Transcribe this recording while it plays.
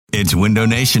It's Window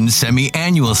Nation's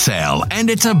semi-annual sale, and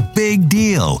it's a big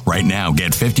deal. Right now,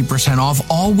 get 50% off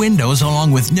all windows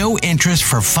along with no interest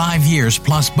for 5 years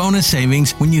plus bonus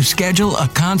savings when you schedule a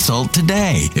consult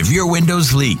today. If your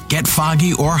windows leak, get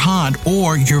foggy or hot,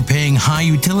 or you're paying high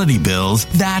utility bills,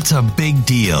 that's a big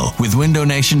deal. With Window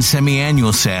Nation's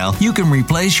semi-annual sale, you can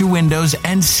replace your windows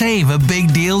and save a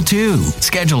big deal too.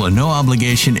 Schedule a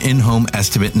no-obligation in-home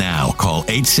estimate now. Call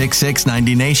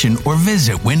 866-90-NATION or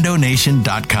visit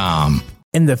windownation.com.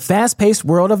 In the fast-paced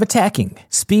world of attacking,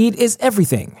 speed is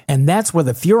everything, and that's where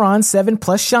the Furon 7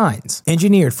 Plus shines.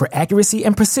 Engineered for accuracy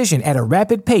and precision at a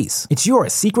rapid pace, it's your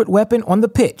secret weapon on the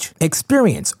pitch.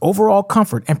 Experience overall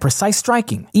comfort and precise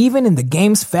striking, even in the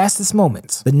game's fastest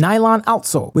moments. The nylon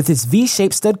outsole, with its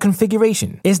V-shaped stud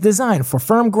configuration, is designed for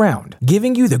firm ground,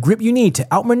 giving you the grip you need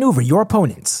to outmaneuver your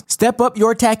opponents. Step up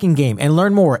your attacking game and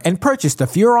learn more, and purchase the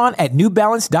Furon at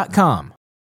NewBalance.com.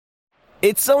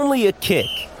 It's only a kick,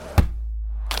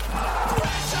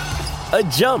 a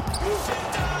jump,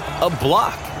 a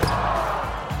block.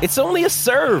 It's only a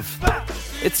serve.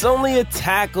 It's only a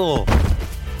tackle,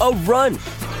 a run.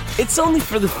 It's only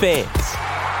for the fans.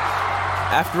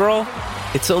 After all,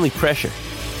 it's only pressure.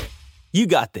 You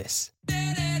got this.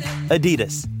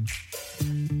 Adidas.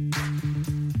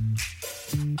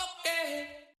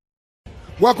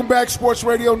 Welcome back, Sports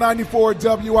Radio 94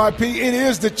 WIP. It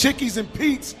is the Chickies and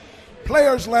Pete's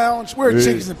Players Lounge. We're at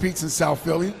Chickies and Pete's in South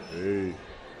Philly. Hey.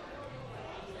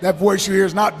 That voice you hear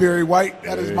is not Barry White.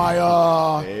 That is my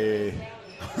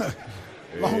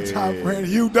longtime friend.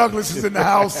 Hugh Douglas is in the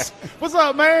house. What's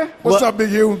up, man? What's up, Big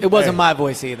Hugh? It wasn't my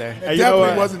voice either. It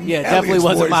definitely wasn't. Yeah, Elliot's definitely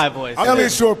wasn't voice. my voice.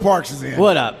 Elliot Short Parks is in.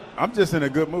 What up? I'm just in a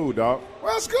good mood, dog.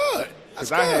 Well, that's good. That's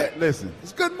good. Listen.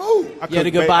 It's a good mood. You had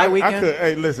a good bye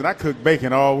weekend? I cooked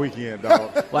bacon all weekend,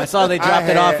 dog. Well, I saw they dropped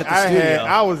it off at the studio.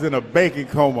 I was in a bacon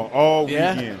coma all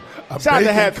weekend. A Shout out to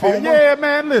bacon Hatfield. coma? Yeah,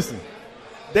 man, listen.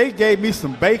 They gave me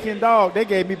some bacon, dog. They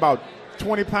gave me about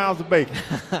 20 pounds of bacon.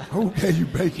 Who gave you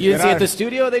bacon? You didn't see at the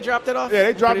studio they dropped it off? Yeah,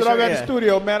 they dropped it off Pretty at sure, the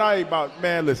studio, man. I ate about,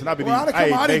 man, listen, I've been Well,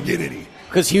 eating. I didn't get any.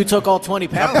 Because Hugh took all 20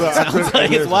 pounds. I Sounds took- like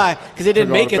it's listen, why. Because they didn't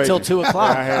took all make the it till bacon. 2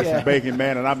 o'clock. I had some bacon,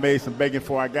 man, and I made some bacon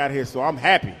before I got here, so I'm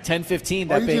happy.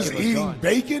 10:15, Are that you bacon just was eating gone.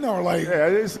 bacon or like? Yeah,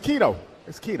 it's keto.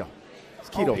 It's keto. It's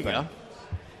keto There you thing. go.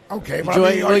 Okay, but Enjoy-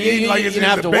 I mean, well, are you you eating like is didn't it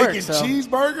have a to bacon work, so-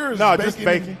 cheeseburger? Is No, it just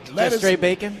bacon. lettuce? Just straight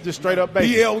bacon? Just straight up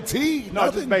bacon. BLT?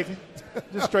 No, just bacon.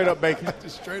 Just straight up bacon.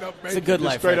 Just straight up bacon. It's a good Just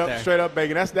life straight right up, there. straight up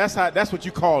bacon. That's what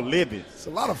you call living. It's a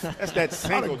lot of That's that a lot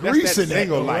single. of grease That's that in that,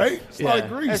 single though, life. right? It's a lot of Yeah.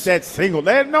 grease. That's that single.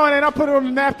 No, and then I put it on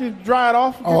the napkin, dry it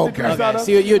off. Get Oh, the okay. grease out Okay, of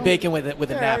so it. you had bacon with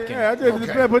a napkin. Yeah, I did.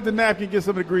 Okay. Put the napkin, get some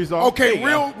of the grease off. Okay,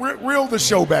 reel the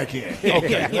show back in.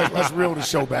 Okay, let's reel the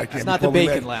show back in. It's not the before we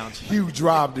bacon let lounge. Hugh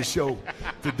drive the show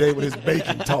today with his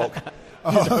bacon talk.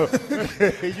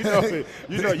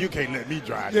 you know you can't let me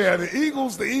drive. Yeah, the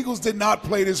Eagles did not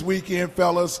play this weekend,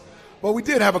 fellas. But we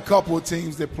did have a couple of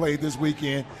teams that played this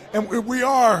weekend. And we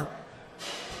are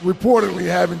reportedly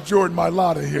having Jordan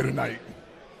Mailata here tonight.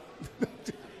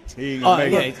 He ain't gonna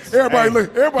make it.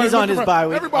 Everybody He's on his around, bye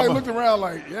week. Everybody looked around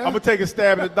like, yeah. I'm gonna take a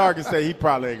stab in the dark and say he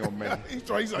probably ain't gonna make it.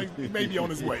 He's like, he may be on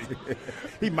his way.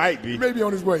 He might be. He may be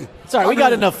on his way. Sorry, we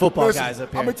got enough football guys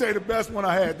up here. I'm going to tell you the best one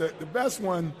I had. The best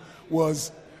one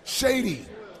was Shady,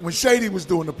 when Shady was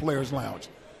doing the Players Lounge.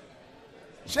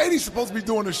 Shady's supposed to be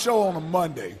doing the show on a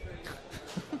Monday.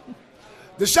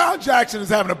 Deshaun Jackson is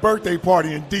having a birthday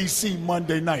party in D.C.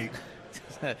 Monday night.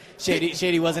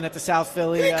 Shady wasn't at the South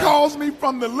Philly. He calls me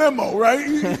from the limo, right?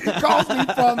 He calls me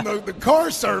from the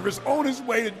car service on his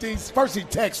way to D.C. First he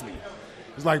texts me.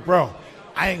 He's like, bro,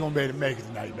 I ain't going to be able to make it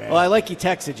tonight, man. Well, I like he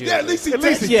texted you. Yeah, at least he texted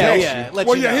texted you. Yeah.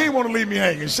 Well, you yeah, know. he didn't want to leave me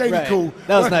hanging. Shady Right. cool.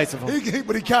 That was nice of him.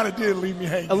 But he kind of did leave me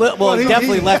hanging. He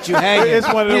definitely left you hanging.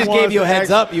 It's one of He them just gave ones you a that heads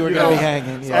ask- up you were you going to be know,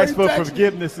 hanging. So Yeah. Ask for texted me.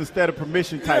 forgiveness instead of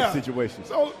permission type situation.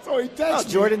 So he texts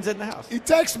me. Jordan's in the house. He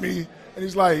texts me, and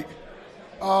he's like,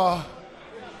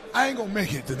 I ain't going to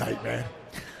make it tonight, man.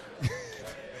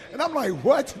 And I'm like,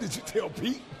 what? Did you tell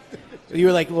Pete? You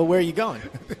were like, well, where are you going?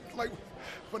 Like,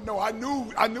 but no, I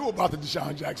knew about the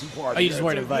Deshaun Jackson party. Oh, you just man.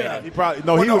 weren't So, invited. yeah. He probably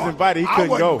he was invited. He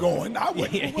couldn't I go. wasn't going. I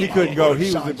wasn't. He couldn't go. He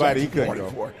was Deshaun invited. He Jackson couldn't party go.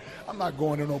 for. I'm not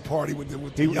going to no party with the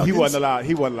He youngins. wasn't allowed.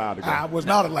 He wasn't allowed to go. I was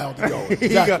not allowed to go. He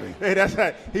Exactly. hey, that's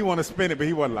right. He wanted to spin it, but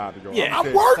he wasn't allowed to go. Yeah.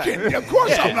 I'm working. Yeah, of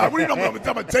course I'm not. What do you know? I'm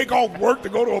going to take off work to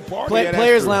go to a party? that's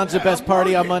Players true. Lounge is the best I'm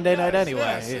party on working. Monday night Yes, anyway.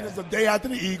 yes. Yeah. And it's the day after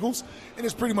the Eagles, and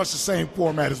it's pretty much the same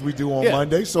format as we do on Yeah.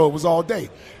 Monday, so it was all day.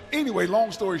 Anyway,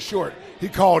 long story short, he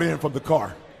called in from the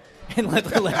car.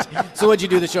 So what'd you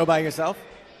do the show by yourself?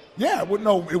 Yeah, well,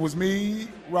 no, it was me,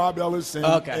 Rob Ellis, and,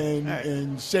 Okay. and, All right.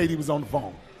 and Shady was on the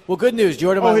phone. Well, good news.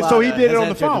 Jordan Oh, Mailata so he did it has on the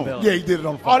entered phone. building. Yeah, he did it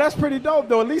on the phone. Oh, that's pretty dope,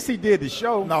 though. At least he did the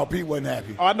show. No, Pete wasn't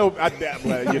happy. Oh, I know. I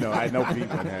know Pete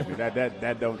wasn't happy.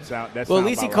 That don't sound. That Well, at sound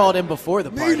least he about called right. him before the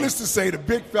party. Needless to say, the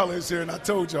big fella is here, and I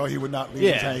told y'all he would not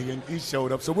leave us Yeah. hanging. He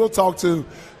showed up. So we'll talk to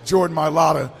Jordan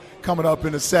Mailata coming up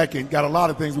in a second. Got a lot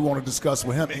of things we want to discuss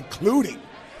with him, including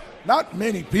not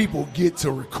many people get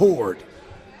to record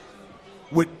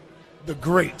with the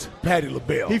great Patti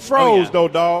LaBelle. He froze, yeah. though,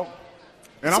 dog.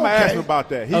 And It's I'm going to ask okay. him about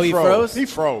that. He froze? He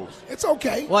froze. It's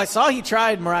okay. Well, I saw he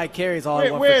tried Mariah Carey's All I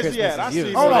Want Where for is he Christmas at? I Is You.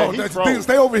 see Hold Yeah, on. he froze.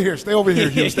 Stay over here. Stay over here,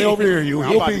 Hugh. Stay over here, Hugh.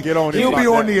 I'm about to get on him He'll be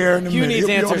about on that. the air in a Hugh minute. needs He'll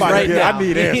be answers on the right air. now. I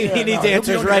need answers. He needs He'll be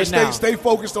answers on the right air. now. Stay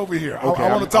focused over here. Okay, I want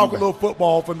I'm to talk a back. little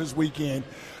football from this weekend.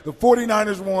 The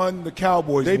 49ers won. The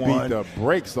Cowboys They won. beat the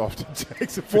brakes off the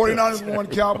Jacksonville. 49ers won.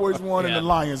 Cowboys won. And Yeah. the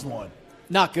Lions won.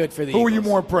 Not good for the Who were Eagles. you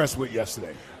more impressed with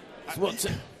yesterday? Well,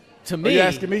 to Are me, you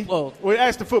asking me? Well,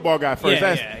 Ask the football guy first.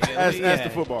 yeah, Ask yeah.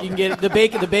 the football You can guy. get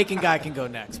it. The bacon guy can go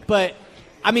next. But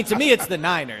I mean, to me, it's the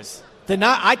Niners.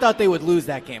 I thought they would lose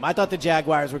that game. I thought the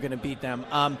Jaguars were going to beat them.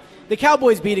 The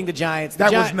Cowboys beating the Giants.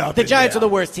 That was nothing, The Giants yeah. are the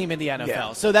worst team in the NFL.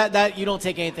 Yeah. So that you don't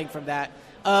take anything from that.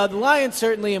 The Lions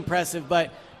certainly impressive,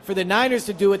 but for the Niners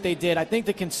to do what they did, I think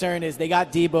the concern is they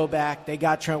got Debo back, they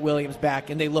got Trent Williams back,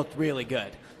 and they looked really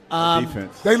good.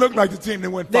 Defense. They looked like the team that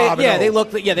went 5-0.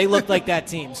 They looked like that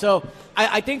team. So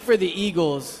I think for the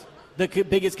Eagles, the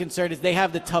biggest concern is they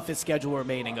have the toughest schedule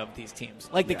remaining of these teams.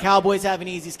 Like the Cowboys have an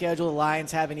easy schedule, the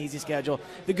Lions have an easy schedule.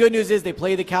 The good news is they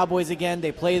play the Cowboys again,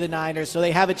 they play the Niners, so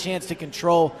they have a chance to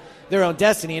control their own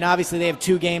destiny. And obviously they have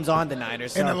 2 games on the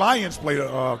Niners. And so- the Lions played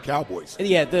the Cowboys.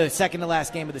 Yeah, the second to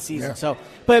last game of the season. Yeah. So,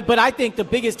 but I think the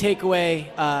biggest takeaway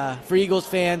for Eagles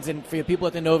fans and for people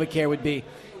at the NovaCare would be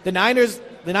the Niners.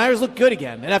 The Niners look good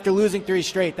again, and after losing 3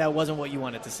 straight, that wasn't what you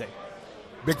wanted to see.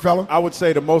 Big fella? I would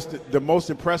say the most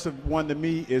impressive one to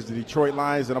me is the Detroit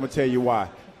Lions, and I'm going to tell you why.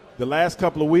 The last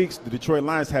couple of weeks, the Detroit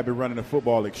Lions have been running the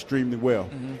football extremely well.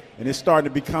 Mm-hmm. And it's starting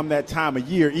to become that time of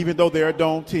year. Even though they're a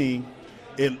dome team,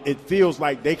 it feels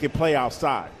like they can play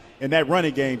outside. And that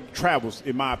running game travels,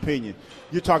 in my opinion.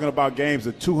 You're talking about games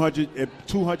of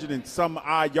 200 and some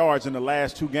odd yards in the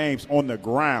last 2 games on the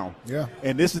ground. Yeah.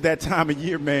 And this is that time of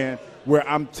year, man, where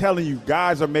I'm telling you,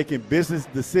 guys are making business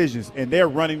decisions, and they're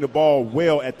running the ball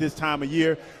well at this time of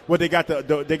year. Well, they got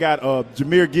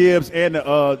Jahmyr Gibbs and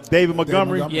David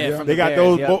Montgomery. Montgomery, yeah. From They the got Bears,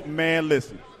 those. yep. Man,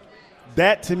 listen,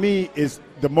 that to me is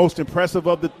the most impressive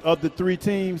of the 3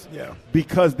 teams. Yeah.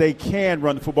 Because they can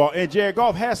run the football, and Jared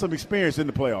Goff has some experience in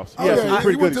the playoffs. Oh, He has yeah, some he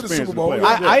pretty went good to the experience Super in Bowl. the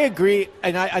playoffs. I agree,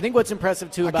 and I think what's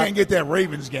impressive too I about can't get that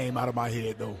Ravens game out of my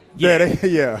head, though.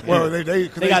 Yeah. Well, They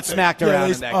got smacked around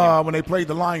in that game. when they played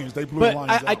the Lions. They blew the But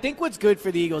Lions I out. think what's good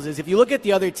for the Eagles is if you look at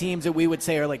the other teams that we would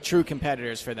say are like true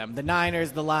competitors for them, the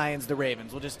Niners, the Lions, the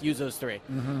Ravens, we'll just use those 3.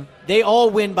 Mm-hmm. They all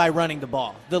win by running the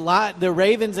ball. The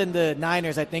Ravens and the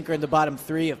Niners, I think, are in the bottom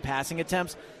 3 of passing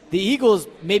attempts. The Eagles,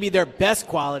 maybe their best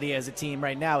quality as a team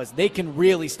right now is they can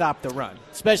really stop the run,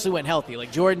 especially when healthy.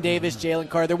 Like Jordan Davis, Jalen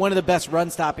Carter, they're one of the best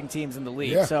run-stopping teams in the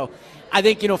league. Yeah. So I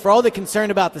think, for all the concern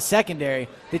about the secondary,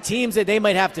 the teams that they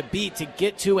might have to beat to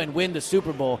get to and win the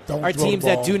Super Bowl Don't are throw the teams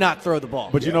that ball. do not throw the ball.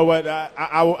 But you know what?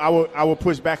 I will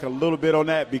push back a little bit on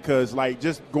that because, like,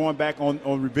 just going back on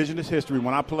revisionist history,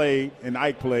 when I played and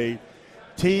Ike played,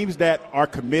 teams that are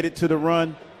committed to the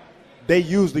run, they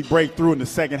usually break through in the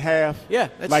second half. Yeah,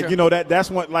 that's like true. that's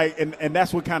what and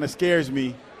that's what kind of scares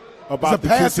me about it's a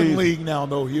the 2 passing teams. league now,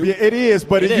 though, Hugh. Yeah, it is.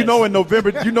 But It in is.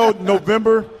 November,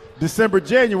 November, December,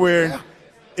 January.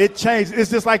 It changed. It's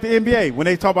just like the NBA when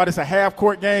they talk about it's a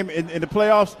half-court game in the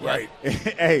playoffs. Right.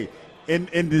 Hey,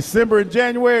 in December and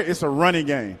January, it's a running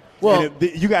game. Well- And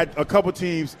you got a couple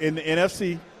teams in the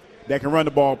NFC that can run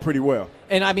the ball pretty well.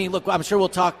 And, I mean, look, I'm sure we'll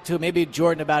talk to maybe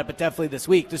Jordan about it, but definitely this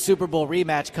week, the Super Bowl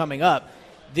rematch coming up.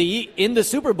 In the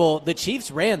Super Bowl, the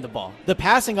Chiefs ran the ball. The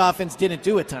passing offense didn't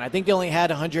do a ton. I think they only had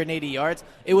 180 yards.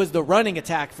 It was the running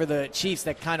attack for the Chiefs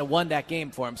that kind of won that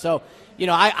game for them. So,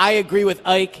 I agree with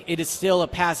Ike. It is still a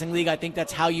passing league. I think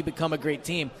that's how you become a great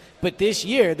team. But this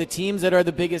year, the teams that are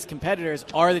the biggest competitors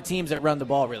are the teams that run the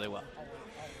ball really well.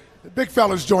 The big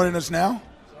fella's joining us now.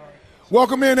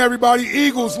 Welcome in, everybody.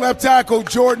 Eagles left tackle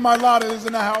Jordan Mailata is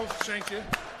in the house. Thank you.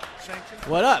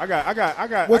 What up? I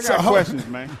got What's up? questions,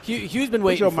 man. Hugh's been Put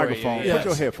waiting your for microphone. you. Put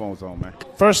your headphones on, man.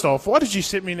 First off, why did you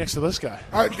sit me next to this guy?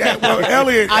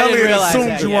 Elliot I didn't realize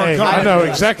assumed that, you yeah. weren't Hey, coming. I know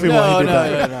exactly why he did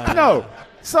that. No.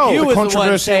 So You was the one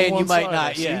controversy on saying you one might side, not,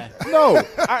 I see. yeah. no,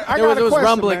 I There got was a question,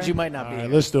 rumblings man. you might not be. All right,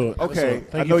 let's do it. Okay,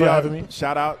 Thank I know you for y'all. having me.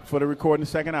 Shout out for the recording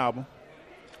the second album.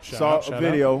 Shout Saw out, a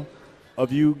video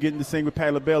of you getting to sing with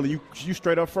Patti LaBelle. You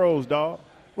straight up froze, dog.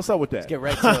 What's up with that? Let's get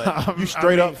right to it. You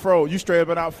straight up froze. You straight up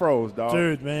and out froze, dog.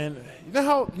 Dude, man. You know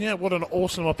how? Yeah, what an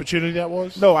awesome opportunity that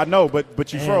was. No, I know,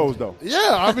 but you froze though. Yeah,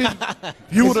 I mean,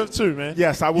 you would have too, man.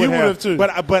 Yes, I would You have. would have too. But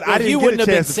I didn't You get wouldn't a have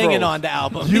been chance to singing froze. on the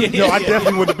album. No, I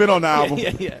definitely would have been on the album.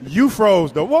 Yeah. You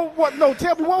froze though. What? No,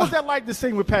 tell me, what was that like to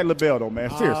sing with Patti LaBelle though, man?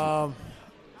 Seriously.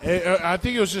 I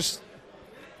think it was just,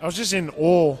 I was just in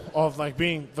awe of like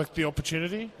being like the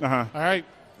opportunity. Uh-huh. All right,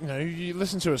 you know, you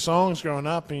listen to her songs growing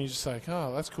up, and you're just like,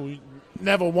 oh, that's cool.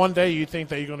 Never one day you think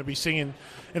that you're going to be singing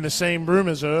in the same room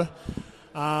as her,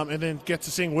 and then get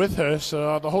to sing with her.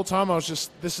 So the whole time I was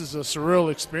just, this is a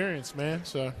surreal experience, man.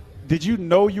 So. Did you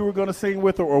know you were going to sing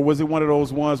with her, or was it one of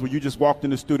those ones where you just walked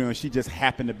in the studio and she just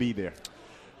happened to be there?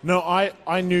 No,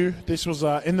 I knew this was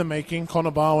in the making.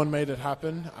 Connor Barwin made it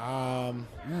happen,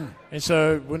 and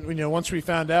so when once we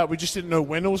found out, we just didn't know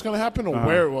when it was going to happen or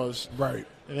where it was. Right.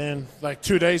 And then like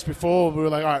 2 days before, we were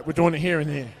like, all right, we're doing it here and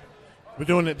here. We're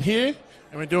doing it here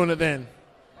and we're doing it then.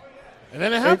 And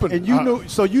then it happened. And you knew,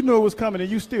 so you knew it was coming,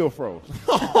 and you still froze.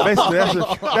 Basically,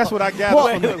 that's what I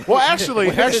gathered from it. Well,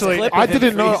 actually, clip I of him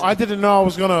didn't know. freezing? I didn't know I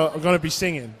was gonna be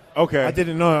singing. Okay. I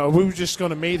didn't know. We were just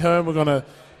gonna meet her and we're gonna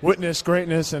witness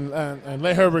greatness and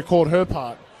let her record her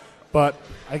part. But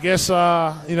I guess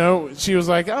she was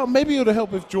like, oh, maybe it'll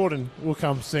help if Jordan will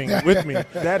come sing with me.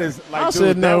 That is like, I dude,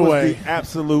 said, no that was way. the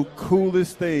absolute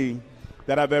coolest thing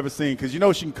that I've ever seen. Because she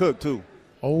can cook too.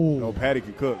 Oh, Patty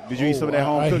can cook. Did you eat some of that I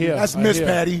home cooking? hear. That's I Miss hear.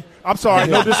 Patty. I'm sorry,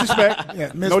 no disrespect.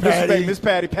 Yeah, Miss No Patty. disrespect, Miss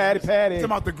Patty. Patty. Talking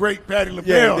about the great Patty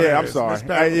LaBelle. Yeah, I'm Miss sorry.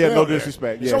 Patty No LaBelle there.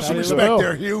 disrespect. Yeah, Show some Patty respect LaBelle.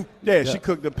 there, Hugh. Yeah, she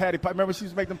cooked the patty pie. Remember she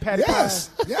was making them patty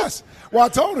pies? Yes. Well, I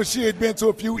told her she had been to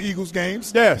a few Eagles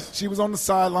games. Yes. She was on the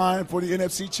sideline for the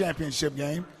NFC Championship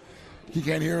game. He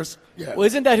can't hear us. Yeah. Well,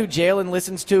 isn't that who Jalen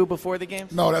listens to before the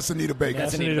games? No, that's Anita Baker.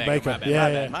 That's Anita Anita Baker. Baker. My bad, Yeah, my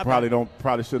yeah. bad, my bad.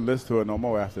 Probably shouldn't listen to it no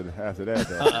more after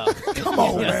that. Come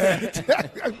on, man.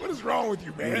 What is wrong with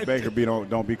you, man? Miss Baker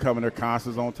don't be coming to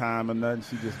concerts on time or nothing.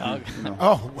 She just be.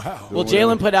 Oh, wow. Well,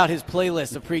 Jalen put out his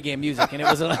playlist of pregame music, and it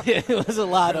was a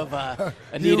lot of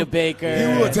Anita Baker.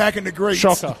 You attacking the greats.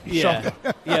 Shocker. Yeah,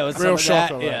 it was Real some of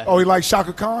shocker, that. Yeah. Oh, he likes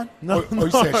Shaka Khan? No, you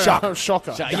said Shaka.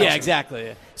 Shocker. Yeah,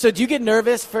 exactly. So, do you get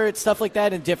nervous for stuff like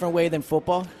that in a different way than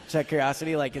football? Just out of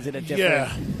curiosity, like, is it a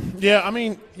different? Yeah. I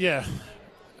mean, yeah.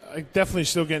 I definitely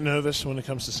still get nervous when it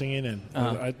comes to singing,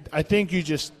 and I think you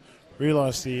just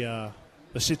realize the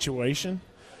situation,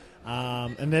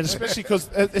 and then especially because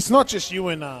it's not just you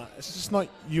and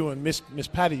Miss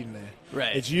Patty in there.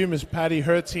 Right. It's you, Miss Patty,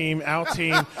 her team, our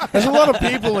team. There's a lot of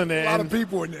people in there. A lot of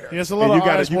people in there. There's a lot And of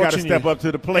you eyes got to watching step you. up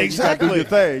to the plate. Exactly. You got to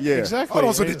do your thing. Yeah. Exactly. Hold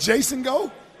on, so did Jason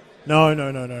go? No.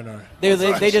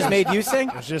 They just made you sing?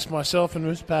 It's just myself and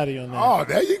Miss Patty on there. Oh,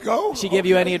 there you go. She give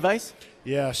you any advice?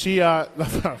 Yeah, she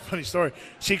funny story.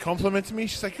 She complimented me.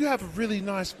 She's like, "You have a really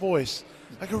nice voice.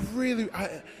 Like a really."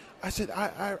 I said,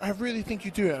 "I really think you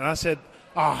do it." And I said,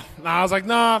 "Ah, no." I was like,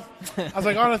 "Nah." I was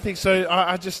like, "I don't think so.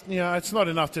 I just, it's not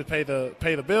enough to pay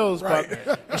the bills." Right.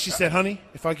 But and she said, "Honey,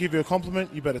 if I give you a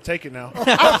compliment, you better take it now."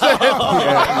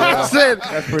 I said,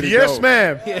 That's pretty "Yes, dope.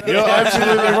 ma'am. You're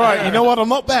absolutely right. You know what? I'm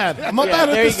not bad. I'm not bad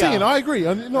there at you the singing. go. I agree.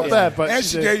 I'm not bad." But And she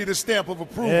she said, gave you the stamp of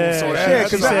approval. "Yeah, So she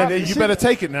that's said, you better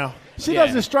take it now." She Yeah.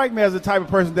 doesn't strike me as the type of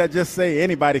person that just say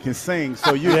anybody can sing.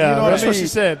 So you Yeah, know what that's I mean? what she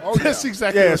said. Oh, yeah. That's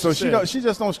exactly Yeah, what so she said. she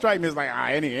just don't strike me as like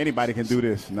anybody can do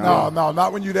this. No,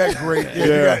 not when you're that great. Yeah,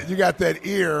 Yeah. you got that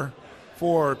ear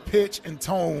for pitch and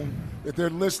tone that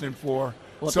they're listening for.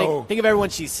 Well, so think of everyone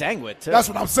she sang with, too. that's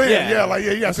what I'm saying. Yeah. Yeah, you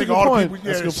got to That's a think good all point. the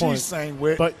people. That's a Yeah, good point. she sang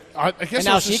with. But I guess And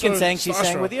now I was she just can so sing. She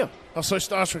sang starstruck. with you. I was so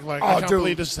starstruck, like, Oh, I can't dude.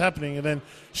 believe this is happening. And then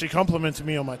she complimented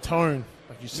me on my tone,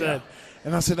 like you said.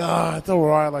 And I said, it's all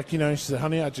right. Like, she said,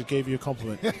 honey, I just gave you a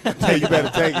compliment. Hey, you better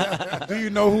take it. Do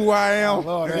you know who I am?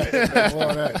 Lord,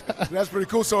 that. That's pretty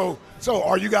cool. So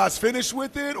are you guys finished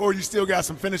with it, or you still got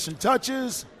some finishing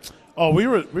touches? Oh, we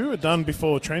were done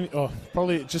before training. Oh,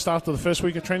 probably just after the first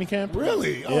week of training camp.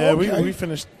 Really? Oh, Yeah, okay. we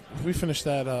finished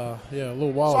that. A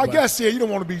little while. So I back. guess you don't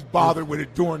want to be bothered with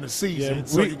it during the season. Yeah,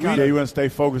 so you Yeah, kinda, you want to stay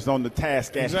focused on the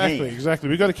task at hand. Exactly.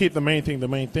 We got to keep the main thing.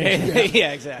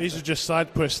 Yeah, exactly. These are just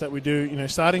side quests that we do.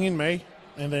 Starting in May,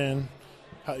 and then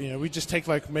we just take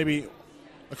like maybe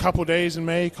a couple days in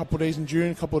May, a couple days in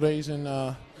June, a couple days in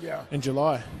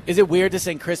July. Is it weird to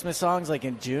sing Christmas songs like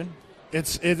in June?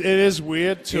 It is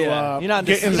weird to You're not in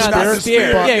get the, in you're the not in the spirit.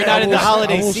 spirit. but Yeah, you're not in the I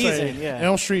holiday will season. say, Yeah.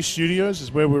 Elm Street Studios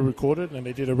is where we recorded, and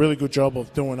they did a really good job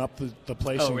of doing up the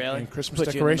place Oh, and, really? and Christmas Put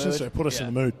you in the decorations. mood? So it put us Yeah.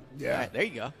 in the mood. Yeah. All right, there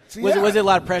you go. See, Was yeah. it a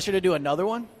lot of pressure to do another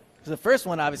one? Because the first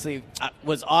one obviously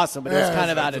was awesome, but it was Yeah,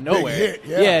 kind of it's out a of big nowhere. hit,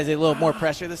 yeah. Is it a little more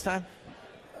pressure this time?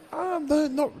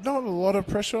 Not a lot of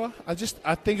pressure.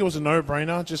 I think it was a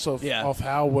no-brainer just of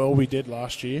how well we did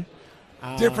last year.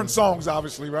 Different songs,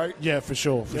 obviously, right? Yeah, for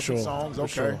sure. Different songs, okay.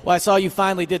 Sure. Well, I saw you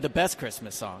finally did the best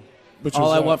Christmas song.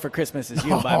 All I Want for Christmas Is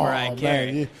You by Mariah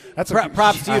Carey. Man, that's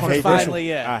Props to you for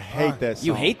finally, I hate that song.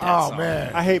 You hate that Oh, song.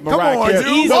 man. I hate Come Mariah on, Carey.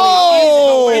 dude.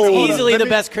 It's easily the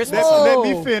best Christmas song. Let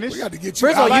me finish. We got to get you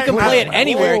First of all, out. you can play it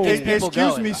anywhere it gets people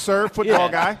Excuse going. me, sir, football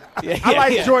guy. Yeah, I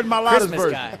like yeah. Jordan Mailata's Christmas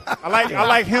version. guy. I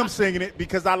like him singing it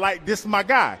because this is my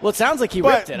guy. Well, it sounds like he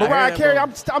But ripped it. Mariah Carey,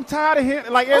 I'm tired of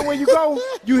hearing. Like everywhere you go,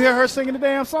 you hear her singing the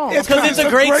damn song. It's because it's a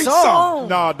great song.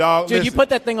 No, dog. Dude, you listen. put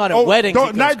that thing on at weddings.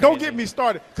 Don't get me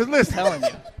started. Because listen, I'm telling you.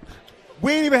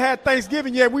 we ain't even had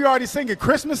Thanksgiving yet. We already singing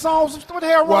Christmas songs. What the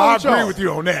hell Well, wrong I with y'all? agree with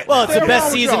you on that. Well, it's the What's best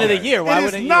wrong with season of the y'all? year. Why It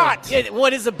wouldn't is you? not. Yeah,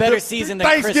 what is a better season than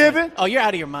Thanksgiving? Christmas? Oh, you're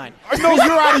out of your mind. No, you're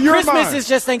out of your mind. Christmas is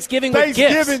just Thanksgiving with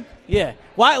gifts. Thanksgiving. Yeah.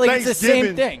 Why? Like it's the same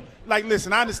Thanksgiving. thing. Like,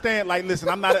 listen, I understand. Like, listen,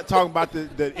 I'm not talking about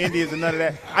the Indians and none of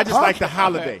that. I just like the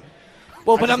holiday.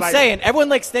 Well, but just I'm like- saying everyone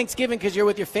likes Thanksgiving because you're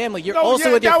with your family. You're No, also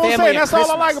yeah, with your that's what I'm family. saying. at That's all I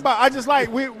Christmas. like about. I just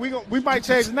like we might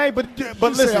change the name, but You say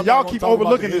listen, I'm y'all not gonna keep talk about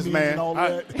overlooking the this, Indians and man. all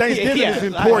that. Thanksgiving Yeah, is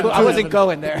important. I too. wasn't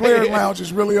going there. Players Lounge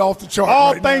is really off the chart.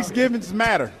 All right now. Thanksgivings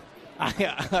matter.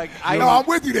 I No, I'm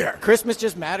with you there. Christmas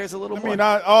just matters a little I more. mean,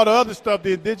 all the other stuff,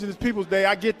 the Indigenous Peoples Day,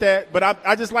 I get that, but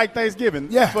I just like Thanksgiving.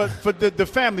 Yeah. For the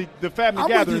family I'm with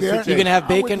gathering you there. situation. you gonna have I'm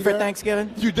with bacon you for there.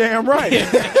 Thanksgiving? You damn right.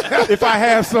 If I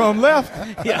have some left,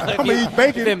 Yeah, I'm gonna eat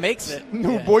bacon. If it makes it.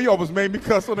 No, boy, you almost made me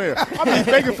cuss on there. I'm gonna eat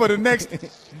bacon for the next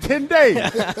 10 days.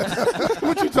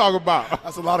 What you talking about?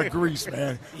 That's a lot of grease,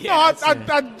 man. No, I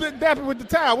dap it with the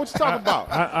towel. What you talking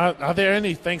about? Are there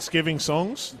any Thanksgiving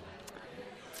songs?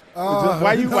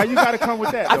 Why you got to come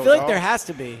with that? I though, feel like dog? there has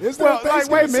to be. Is there Well, a like,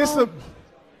 wait a minute. Thanksgiving It's song?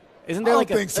 Isn't there I like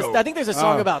don't think so. I think there's a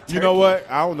song about turkey. You know what?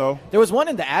 I don't know. There was one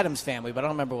in the Addams Family, but I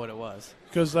don't remember what it was.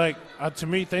 Because to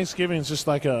me, Thanksgiving is just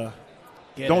like a.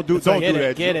 Don't do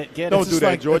that. Get it. Don't do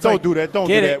that, George. Don't do that. Don't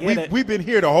do that. We've been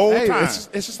here the whole Hey, time. it's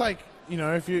just like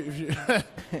if you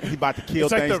He about to kill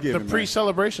it's like Thanksgiving. the man.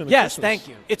 pre-celebration. Of Yes, Christmas. thank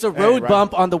you. It's a road right.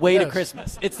 bump on the way to Yes.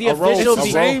 Christmas. It's the A road- official. it's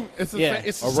It's the road- same. It's the, Yeah.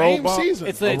 it's the A road same bump? season.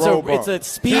 It's A road a bump.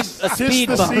 speed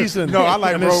the bump. season. No, I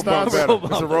like And it road bump starts-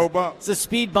 better. It's a road bump. It's a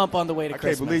speed bump on the way to I can't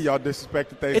Christmas. believe y'all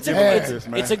disrespected It's Thanksgiving a like this,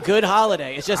 man. it's a good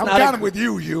holiday. It's just I'm not kind a, of with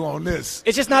you on this.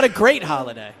 it's just not a great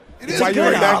holiday. It is Why a you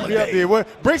good ain't back me up holiday. there?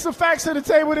 What? Bring some facts to the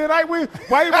table tonight. Why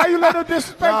you let them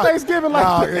disrespect Thanksgiving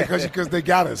like that? Because they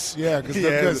got us. Yeah,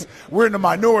 because Yeah. we're in the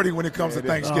minority when it comes to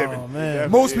Thanksgiving. Oh, man.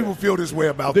 Most people feel this way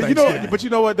about You know, Thanksgiving. but you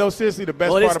know what though? Seriously, the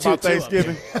best Well, it part is about two of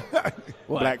them. Thanksgiving,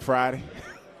 What? Black Friday.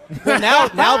 Well,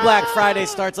 now Black Friday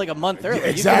starts like a month early. You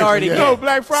exactly, can already yeah. get No,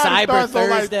 Black Friday Cyber starts on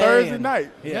like Thursday Thursday and- night.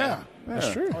 Yeah.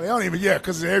 That's true. Oh, they don't even,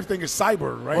 because everything is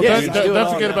cyber, right? Well, Yeah, don't, you can don't- do it don't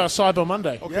all forget now. about Cyber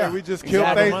Monday. Okay, Yeah. we just killed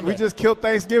Exactly. we just killed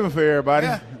Thanksgiving for everybody.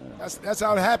 Yeah, that's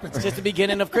how it happens. It's just the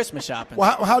beginning of Christmas shopping.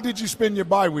 Well, how did you spend your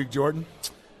bye week, Jordan?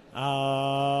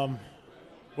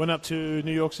 Went up to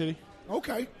New York City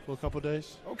Okay, for a couple of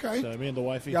days. okay. So me and the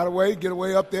wifey. Get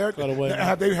away up there. Got away.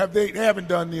 They haven't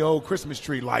done the old Christmas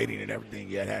tree lighting and everything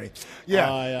yet, had they?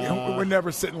 Yeah, we're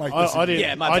never sitting like this. I didn't.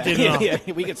 Yeah, my I bad. didn't.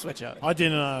 Yeah, we can switch out. I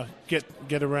didn't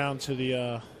get around to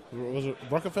the was it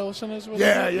Rockefeller Centers?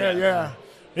 Yeah.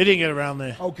 It didn't get around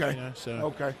there. Okay. So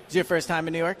Okay. Is your first time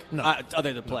in New York? No.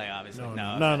 Other than play, obviously.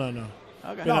 no.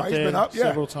 Okay. Been No, up he's there been up, yeah.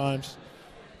 several times.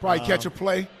 Probably catch a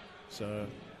play. So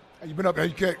You been up there?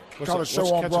 You caught a show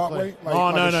what's on catch a Broadway? play? Oh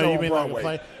a no, show you on mean like a Broadway.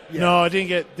 play? Yeah. No, I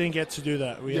didn't get to do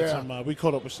that. We had Yeah. some. We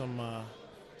caught up with some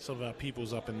of our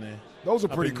peoples up in there. Those are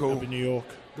Up pretty in- cool. Up in New York.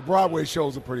 The Broadway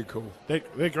shows are pretty cool.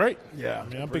 They're great. Yeah, I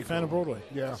mean, I'm a pretty big fan of cool. Broadway.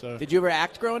 Yeah. So Did you ever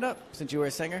act growing up since you were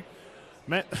a singer?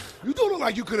 man, You do look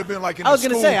like you could have been like in I was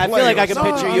going to say, I feel like I could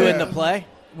something. picture you in Yeah. the play.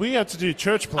 we had to do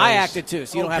church plays. I acted too,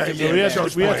 so you don't have Okay, to yeah, do We it. had,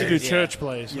 church to, we had to do plays. church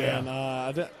plays, Yeah.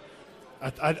 man.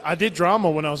 I did drama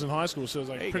when I was in high school, so it was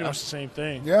like you pretty go. much the same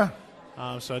thing. Yeah.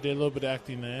 So I did a little bit of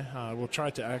acting there. Well,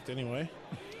 tried to act anyway.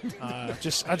 I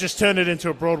just turned it into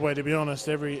a Broadway. To be honest,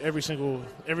 every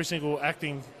single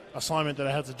acting assignment that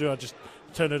I had to do, I just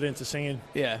turned it into singing.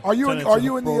 Yeah. Are you Turn in, it are to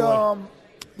you in Broadway.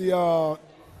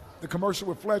 the commercial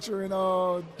with Fletcher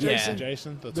and Jason?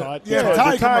 Jason, the The- Tide. yeah, the the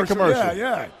Tide Tide commercial. commercial.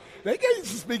 Yeah. They gave you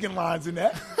some speaking lines in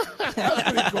that.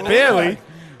 That's pretty cool.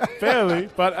 Barely,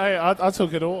 but hey, I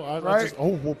took it all. I Right. just,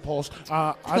 well, pause.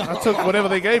 I took whatever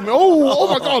they gave me. Oh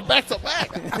my God, back to back.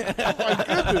 Oh my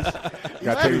goodness.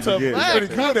 Got to forget. He's pretty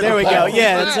good at There we the go. ball.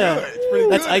 Yeah, pretty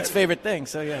that's good. Ike's favorite thing.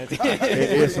 So yeah. It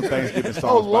is some Thanksgiving songs.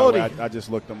 Oh, by the Lordy. way. I just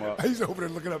looked them up. He's over there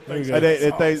looking up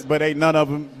things. But ain't none of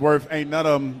them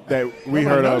that we Nobody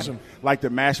heard knows of. them. Like the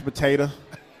mashed potato.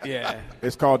 Yeah.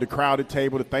 It's called The Crowded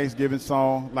Table, the Thanksgiving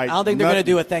song. Like I don't think they're none- going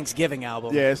to do a Thanksgiving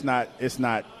album. Yeah, it's not.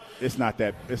 It's not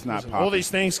that. It's not Listen, popular. all these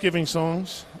Thanksgiving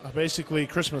songs are basically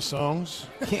Christmas songs.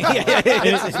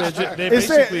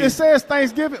 It says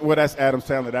Thanksgiving. Well, that's Adam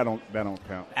Sandler. That don't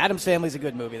count. Adam's Family's a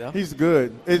good movie, though. He's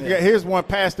good. Here's one,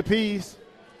 Pass the Peas.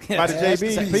 By the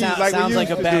JB. Sounds like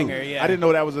a banger, yeah. I didn't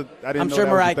know that was a. I didn't I'm know sure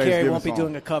that was a Mariah Carey Thanksgiving won't be song.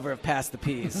 doing a cover of Pass the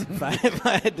Peas if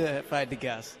I had to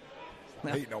guess.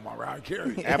 Hating on Mariah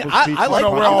Carey. Apples, I peaches, like we're I'm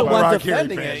all the one Mariah Carey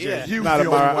defending fans. it. Yeah. You Not a the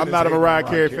only Mariah- one I'm not a that's Mariah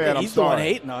hating Carey on fan. I'm He's the one sorry.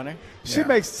 hating on her. She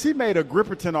made a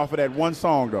Gripperton off of that one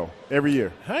song though every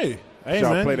year. Hey,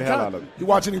 Y'all man. play the hell out of it. You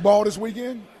watch any ball this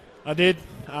weekend? I did.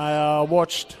 I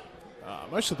watched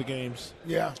most of the games.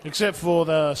 Yeah. Except for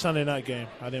the Sunday night game.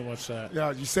 I didn't watch that.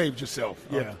 Yeah, you saved yourself.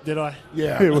 Yeah. Did I?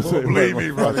 Yeah. It was- Believe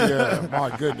me, brother. Yeah. My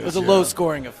goodness. It was a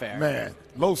low-scoring affair. Man,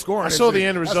 low scoring. I saw the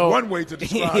end That's result. one way to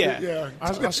describe Yeah. it. Yeah.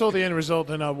 I saw the end result,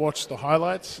 then I watched the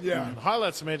highlights. Yeah. And the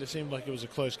highlights made it seem like it was a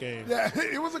close game. Yeah,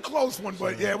 it was a close one,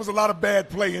 but yeah, it was a lot of bad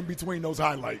play in between those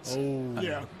highlights. Oh.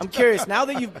 Yeah. I'm curious, now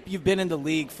that you've been in the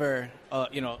league for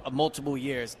multiple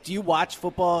years, do you watch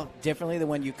football differently than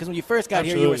when you first got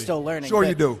here, you were Absolutely. still learning? Sure but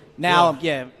you do. Now,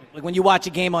 like when you watch a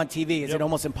game on TV, is Yep. it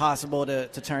almost impossible to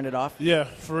turn it off? Yeah,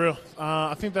 for real.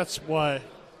 I think that's why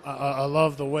I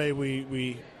love the way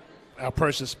our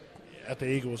process at the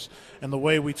Eagles and the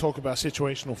way we talk about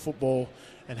situational football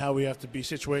and how we have to be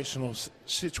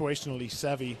situationally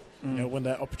savvy when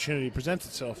that opportunity presents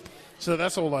itself. So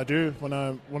that's all I do when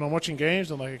I'm watching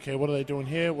games. I'm like, okay, what are they doing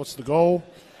here? What's the goal?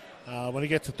 When you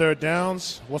get to third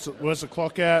downs, where's the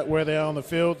clock at? Where they are on the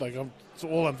field? It's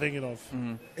all I'm thinking of.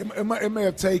 It may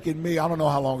have taken me, I don't know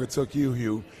how long it took you,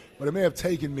 Hugh, but it may have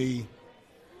taken me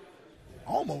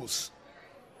almost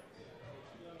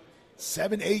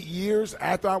 7-8 years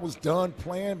after I was done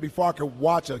playing before I could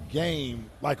watch a game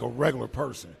like a regular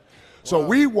person. So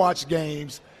we watch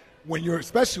games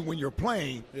especially when you're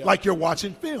playing, like you're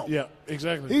watching film. Yeah,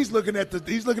 exactly. He's looking at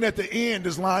the end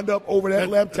that's lined up over that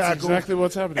left That's tackle. exactly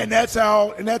what's happening. And that's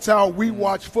how we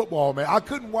watch football, man. I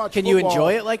couldn't watch Can football. you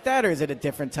enjoy it like that, or is it a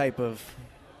different type of?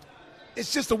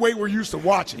 It's just the way we're used to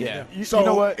watching Yeah. it. You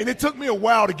know what? And it took me a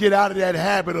while to get out of that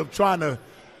habit of trying to,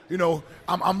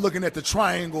 I'm looking at the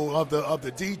triangle of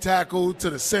the D tackle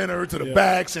to the center to the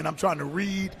backs, and I'm trying to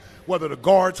read whether the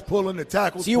guard's pulling, the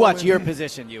tackle's So you pulling. watch your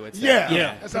position, you would say.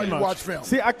 Yeah. That's how you pretty watch much. film.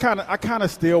 See, I kind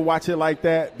of still watch it like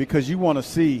that because you want to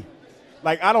see.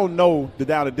 Like, I don't know the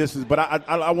down and distance, but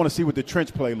I want to see what the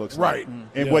trench play looks like. Right.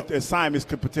 And what the assignments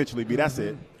could potentially be. That's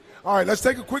it. All right, let's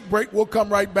take a quick break. We'll come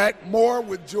right back. More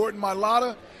with Jordan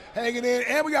Mailata hanging in.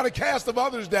 And we got a cast of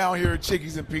others down here at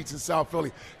Chickies and Pete's in South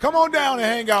Philly. Come on down and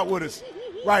hang out with us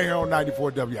right here on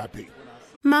 94 WIP.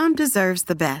 Mom deserves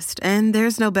the best, and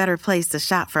there's no better place to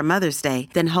shop for Mother's Day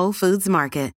than Whole Foods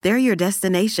Market. They're your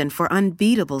destination for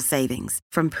unbeatable savings,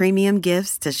 from premium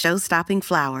gifts to show-stopping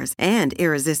flowers and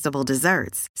irresistible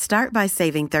desserts. Start by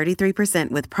saving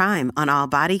 33% with Prime on all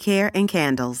body care and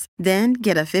candles. Then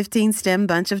get a 15-stem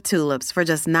bunch of tulips for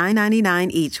just $9.99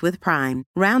 each with Prime.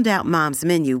 Round out Mom's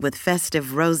menu with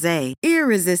festive rosé,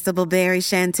 irresistible berry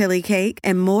chantilly cake,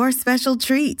 and more special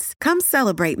treats. Come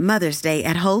celebrate Mother's Day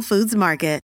at Whole Foods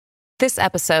Market. This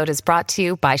episode is brought to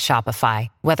you by Shopify.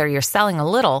 Whether you're selling a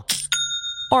little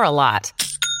or a lot,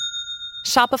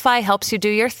 Shopify helps you do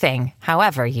your thing,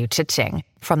 however you cha-ching.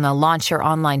 From the launch your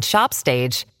online shop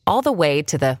stage, all the way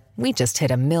to the we just hit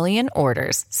 1 million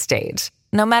orders stage.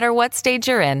 No matter what stage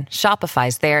you're in,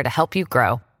 Shopify's there to help you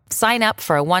grow. Sign up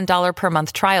for a $1 per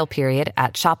month trial period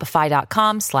at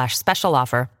shopify.com/special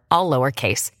offer, all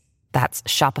lowercase. That's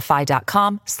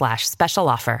shopify.com/special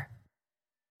offer.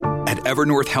 At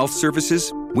Evernorth Health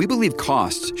Services, we believe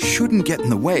costs shouldn't get in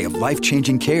the way of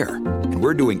life-changing care, and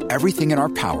we're doing everything in our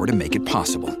power to make it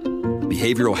possible.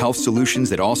 Behavioral health solutions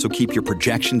that also keep your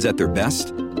projections at their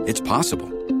best? It's possible.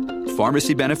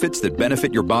 Pharmacy benefits that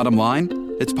benefit your bottom line?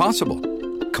 It's possible.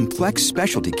 Complex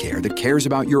specialty care that cares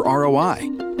about your ROI?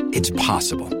 It's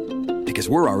possible. Because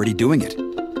we're already doing it.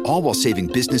 All while saving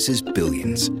businesses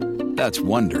billions. That's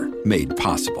Wonder made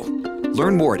possible.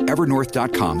 Learn more at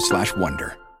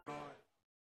evernorth.com/wonder.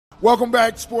 Welcome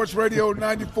back, Sports Radio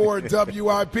 94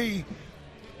 WIP.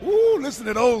 Ooh, listen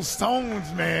to those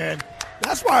tones, man.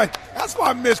 That's why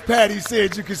Miss Patty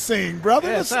said you could sing,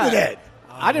 brother. Listen to that.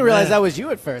 I didn't realize that was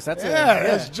you at first. That's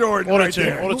That's Jordan right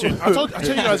there. I tell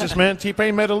you guys this, man.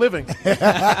 T-Pain made a living.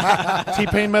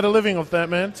 T-Pain made a living off that,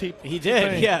 man. He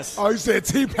did, yes. Oh, you said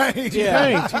T-Pain?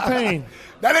 Yeah. T-Pain.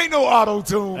 That ain't no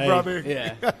auto-tune, brother.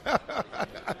 Yeah.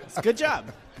 It's a good job.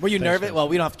 Were you nervous? Well,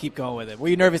 we don't have to keep going with it. Were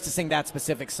you nervous to sing that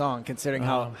specific song, considering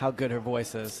how good her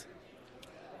voice is?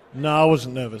 No, I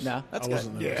wasn't nervous. No, that's I good.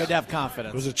 wasn't nervous. Good to have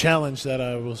confidence. It was a challenge that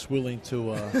I was willing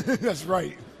to That's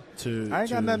right. I ain't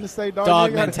got nothing to say, dog.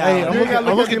 Dog mentality. Hey, I'm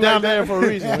looking down there for a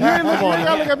reason. You ain't got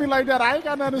to look at me like that. I ain't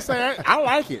got nothing to say. I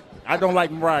like it. I don't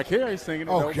like Mariah Carey singing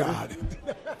it. Oh, God.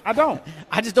 I don't.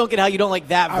 I just don't get how you don't like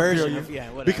that version.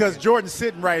 Because Jordan's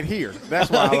sitting right here. That's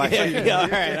why I like it. All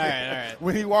right.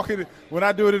 When he walk in, when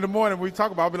I do it in the morning, we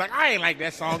talk about it, I'll be like, I ain't like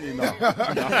that song. You know.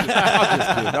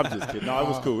 I'm just kidding. No, it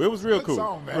was cool. It was real cool.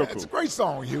 Song, man. Real cool. It's a great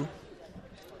song, Hugh.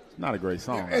 Not a great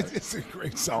song. It's a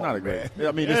great song. Not a great. Man.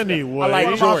 I mean, Anyway. I like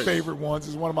One of George. my favorite ones.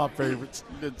 It's one of my favorites.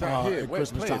 At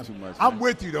Christmas time. Too much, I'm man.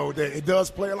 with you though. That it does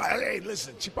play like, hey,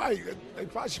 listen, she probably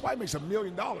makes $1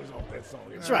 million off that song.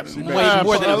 That's right. She Way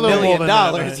more than $1 million.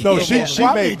 No, she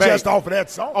Well, I made mean, bank. just off of that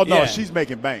song. Oh no, Yeah. she's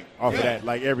making bank off of that.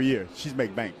 Like every year, she's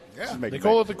making bank. Yeah. She's making They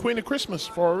call bank. it the Queen of Christmas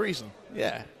for a reason.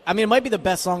 Yeah. I mean, it might be the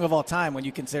best song of all time when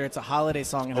you consider it's a holiday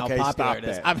song and Okay, how popular stop it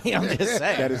is. that. I mean, I'm just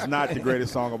saying. That is not the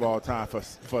greatest song of all time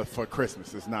for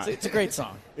Christmas. It's not. It's a great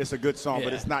song. It's a good song, but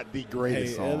Yeah. it's not the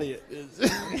greatest song.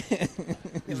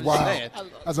 It's wild.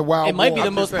 That's a wild. It might be boy.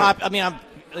 the most popular. I mean,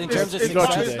 in terms of It's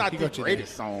success. not He the got you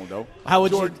greatest song though. How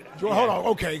would Jordan, you? Jordan, hold on.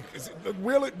 Okay.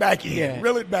 Reel it back in. Yeah.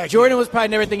 Reel it back Jordan in. was probably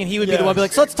never thinking he would be the Yes. one to be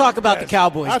like, so let's talk about the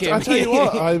Cowboys I game. tell you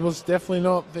what, I was definitely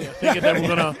not thinking that we're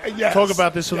going to Yes. talk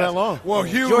about this for Yes. that long. Well,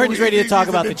 Hugh, Jordan's ready to talk he's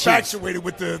about the Chiefs. infatuated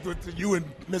with the you and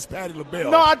Miss Patty LaBelle.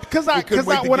 No, because He couldn't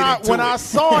wait to when get into I it.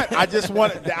 saw it, I just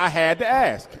wanted. I had to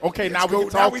ask. Okay, now we can Now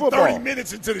talk we football. 30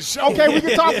 minutes into the show. Okay, we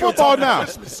can talk football now.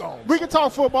 Christmas songs. We can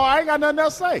talk football. I ain't got nothing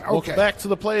else to say. Welcome back to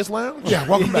the Players Lounge. Yeah,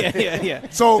 welcome back. yeah.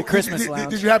 So, The Christmas did, lounge.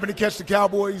 did you happen to catch the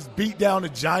Cowboys beat down the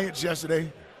Giants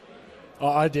yesterday? Oh,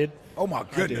 I did. Oh my I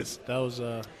did. goodness! That was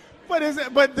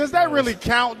But does that really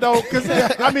count though? Because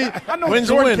I mean, I know Win's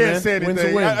a Jordan win, can't man. say Win's a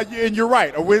anything, win. and you're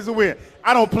right. A win's a win.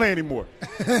 I don't play anymore.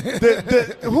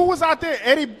 Who was out there?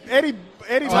 Eddie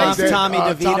Lacy. Tommy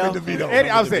DeVito. Tommy DeVito. Eddie,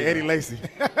 I was saying Eddie Lacy.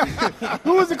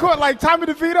 Who was the court? Like Tommy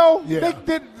DeVito? Yeah.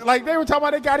 They were talking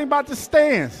about they got him about the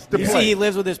stands to You play. see, he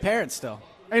lives with his parents still.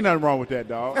 Ain't nothing wrong with that,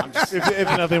 dog.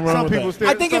 If Nothing wrong some with people that. still,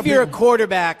 I think some if you're a people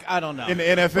quarterback, I don't know. in the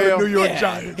For the NFL, New York Yeah.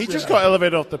 Giants. he just got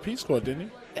elevated off the P squad, didn't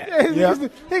he? yeah, he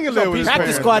can live with his Practice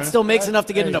parents, squad man. still makes enough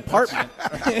to get an apartment.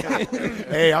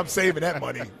 Hey, I'm saving that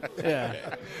money. Yeah.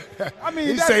 I mean,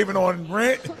 He's saving on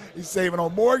rent. He's saving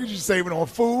on mortgage. He's saving on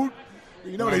food.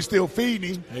 You know they still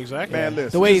feeding him. Exactly. man,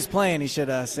 listen. The way he's playing, he should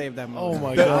save that money. Oh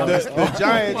my The, God. the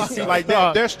Giants, like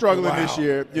they're struggling this Wow.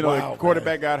 year. You know, Wow, the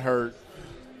quarterback got hurt,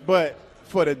 but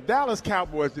for the Dallas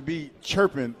Cowboys to be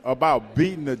chirping about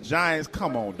beating the Giants,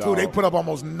 come on, dog. Dude, they put up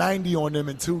almost 90 on them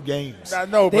in 2 games. I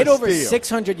know, They but had over still.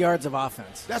 600 yards of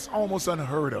offense. That's almost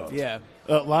unheard of. Yeah.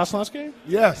 Last game?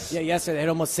 Yes. Yeah, yesterday they had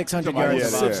almost 600 Yeah, yards yeah,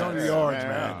 of yeah. offense. 600 yards,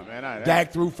 man. man,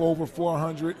 Dak threw for over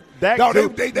 400. Dak No, threw-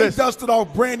 they listen. dusted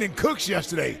off Brandon Cooks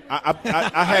yesterday.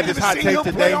 I had this hot seen take him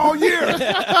play today. all year.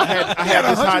 I had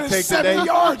this hot take 170 today.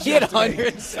 yards. He had yesterday.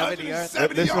 170 yards.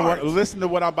 170 Listen yards. listen to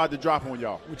what I'm about to drop on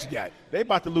y'all. What you got? They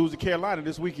about to lose to Carolina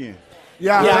this weekend.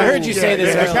 Yeah, I heard you say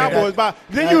this The earlier. Cowboys.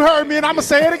 Then you heard me, and I'm gonna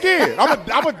say it again.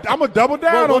 I'm a double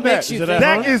down What on that. makes you think-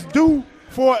 Dak is due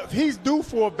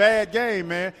for a bad game,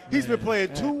 man. He's been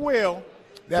playing too well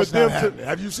That's for them not to. happening.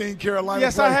 Have you seen Carolina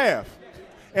Yes, play? I have.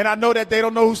 And I know that they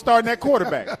don't know who's starting that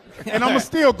quarterback. And I'm going to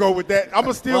still go with that. I'm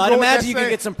going to still Well, I'd go with imagine that you can same-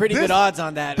 get some pretty This- good odds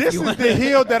on that. if This you is want. the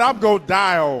hill that I'm going to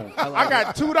die on. I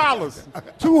got $2,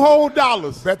 2 whole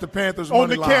dollars Bet the Panthers on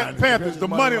money the line. Panthers, the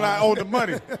money line on the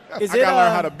money. Is I it, got to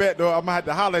learn how to bet, though. I'm going to have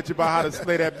to holler at you about how to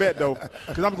play that bet, though,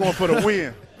 because I'm going for the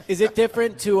win. Is it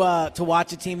different to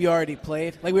watch a team you already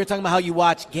played? Like we were talking about how you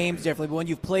watch games differently, but when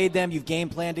you've played them, you've game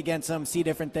planned against them, see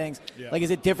different things. Yeah. Like,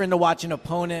 is it different to watch an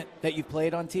opponent that you've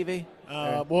played on TV?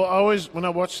 Well, when I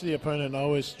watch the opponent, I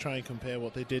always try and compare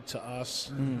what they did to us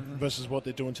versus what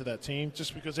they're doing to that team.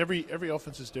 Just because every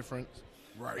offense is different,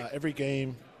 Right. Every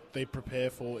game they prepare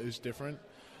for is different,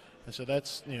 and so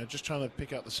that's just trying to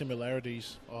pick out the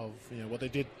similarities of what they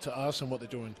did to us and what they're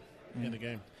doing in the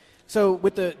game. So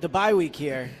with the bye week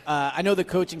here, I know the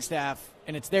coaching staff,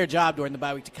 and it's their job during the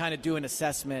bye week to kind of do an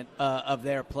assessment of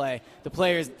their play. The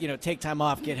players, take time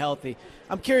off, get healthy.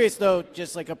 I'm curious, though,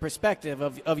 just like a perspective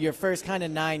of your first kind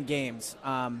of 9 games,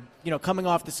 coming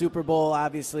off the Super Bowl,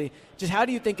 obviously. Just how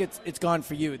do you think it's gone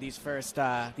for you, these first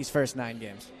 9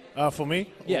 games? For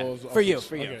me? Yeah, Or for you.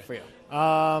 okay.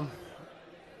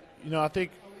 I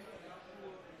think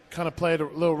kind of played a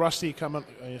little rusty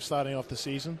starting off the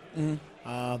season.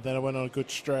 Mm-hmm. Then I went on a good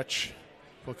stretch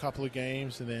for a couple of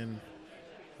games, and then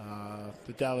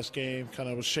the Dallas game kind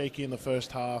of was shaky in the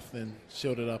first half, then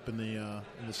sealed it up in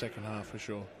the second half for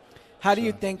sure. How do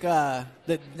you think that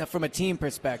from a team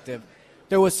perspective,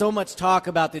 There was so much talk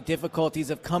about the difficulties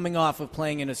of coming off of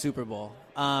playing in a Super Bowl.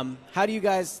 How do you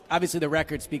guys, obviously the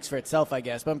record speaks for itself, I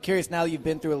guess, but I'm curious now that you've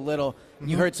been through a little,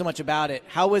 you heard so much about it,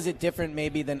 how was it different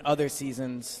maybe than other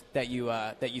seasons that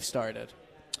you've started?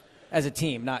 As a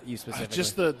team, not you specifically.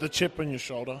 Just the chip on your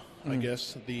shoulder, I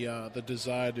guess. The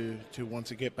desire to want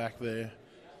to get back there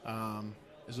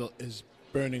is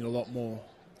burning a lot more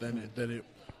than it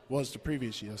was the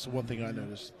previous year. So one thing I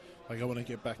noticed, like I want to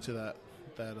get back to that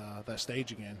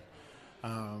stage again.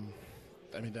 I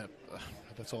mean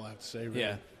that's all I have to say. Really.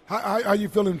 Yeah. How are you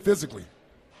feeling physically?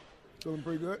 Feeling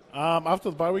pretty good? After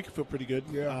the bye week, I feel pretty good.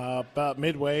 Yeah. About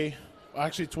midway,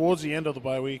 actually towards the end of the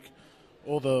bye week,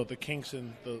 all the kinks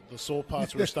and the sore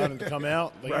parts were starting to come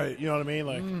out. Like, right. You know what I mean?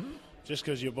 Like just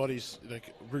because your body's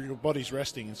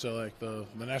resting, and so like the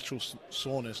natural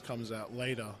soreness comes out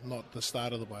later, not the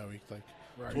start of the bye week. Like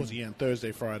towards the end,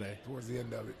 Thursday, Friday. Towards the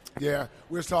end of it. Yeah,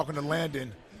 we were talking to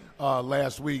Landon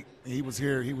last week. He was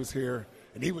here,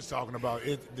 and he was talking about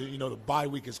it. The bye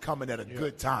week is coming at a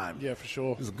good time. Yeah, for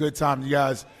sure. It's a good time. You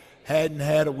guys hadn't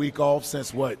had a week off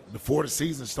since before the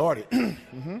season started,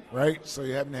 right? So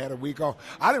you haven't had a week off.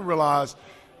 I didn't realize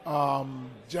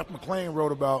Jeff McClain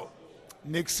wrote about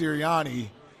Nick Sirianni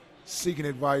seeking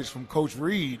advice from Coach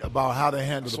Reed about how to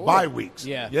handle the bye weeks.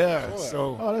 Yeah.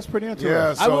 So that's pretty interesting.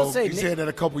 Yeah, so I will say he said that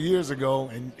a couple years ago,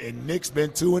 and Nick's been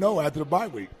 2-0 after the bye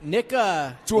week. Nick,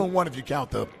 2-1 if you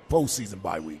count the postseason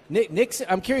bye week. Nick's.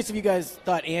 I'm curious if you guys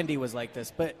thought Andy was like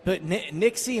this, but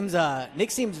Nick seems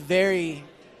very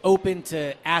open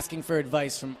to asking for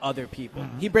advice from other people.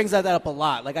 He brings that up a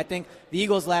lot. Like I think the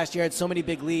Eagles last year had so many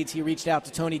big leads. He reached out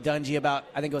to Tony Dungy about,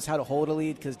 I think it was how to hold a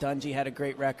lead, because Dungy had a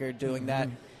great record doing that.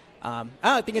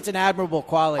 I think it's an admirable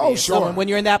quality. Oh, sure. When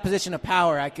you're in that position of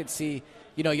power, I could see,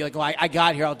 you're like, well, I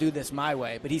got here, I'll do this my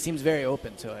way. But he seems very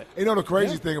open to it. The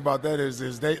crazy thing about that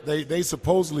is they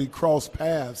supposedly crossed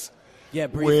paths. Yeah,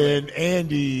 briefly. When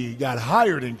Andy got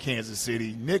hired in Kansas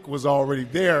City, Nick was already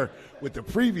there with the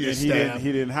previous staff.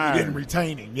 He didn't hire He didn't him.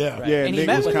 retain him. Yeah. Right. Yeah, And Nick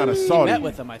was kind of salty. He met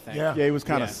with him, I think. Yeah. Yeah, he was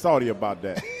kind of salty about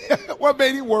that. Well,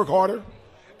 made him work harder,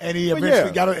 and he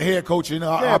eventually got a head coaching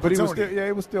opportunity. But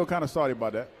he was still kind of salty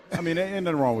about that. I mean, there ain't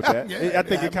nothing wrong with that. Yeah, I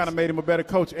think it kind of made him a better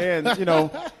coach, and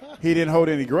he didn't hold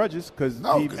any grudges because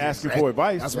he asking for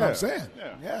advice. That's what I'm saying.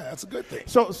 Yeah, that's a good thing.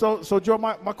 So Joe,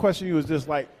 my question to you is just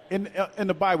like in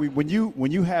the bye week, when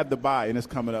you have the bye and it's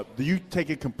coming up, do you take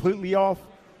it completely off,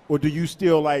 or do you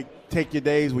still like take your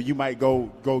days where you might go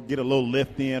get a little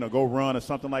lift in or go run or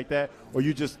something like that, or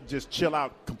you just chill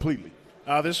out completely?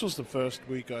 This was the first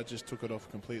week I just took it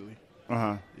off completely.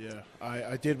 Uh-huh. Yeah,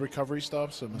 I did recovery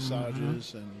stuff, so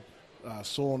massages and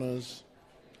saunas,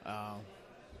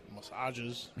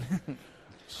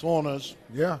 saunas.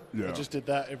 Yeah. I just did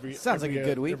that every. Sounds like a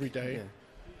good week. Every day.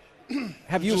 Yeah.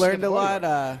 Have you Just learned get a the body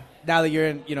lot now that you're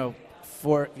in,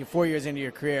 4 years into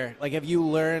your career? Like, have you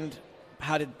learned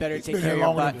how to better He's take been care here of your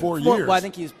longer body? than 4 years. Well, I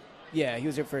think he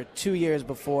was here for 2 years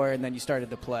before, and then you started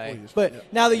to play. 4 years, But yeah.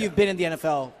 now that you've been in the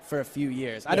NFL for a few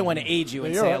years, I don't want to age you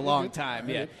and you're say right, a long you're good. time.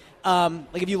 You're Yeah. good.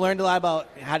 Like, have you learned a lot about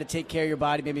how to take care of your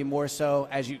body, maybe more so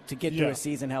to get through Yeah. a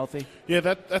season healthy? Yeah,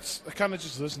 that's I kind of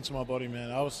just listened to my body,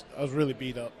 man. I was really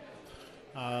beat up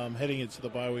heading into the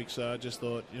bye week, so I just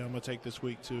thought, I'm gonna take this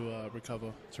week to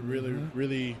recover, to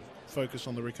really focus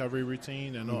on the recovery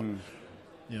routine and not,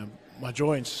 my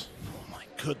joints. Oh my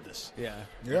goodness, Yeah.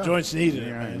 my joints needed it,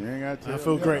 You man. ain't got to. I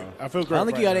feel great. I feel great. I don't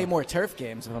think right you got now. any more turf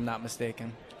games, if I'm not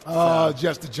mistaken.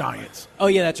 Just the Giants. Oh,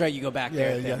 yeah, that's right. You go back Yeah,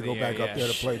 there. you got to go back up there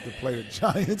to play the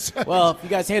Giants. Well, if you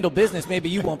guys handle business, maybe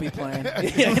you won't be playing.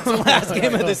 It's the last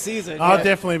game of the season. I'll Yeah.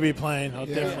 definitely be playing. I'll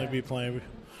definitely be playing.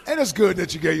 And it's good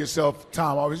that you gave yourself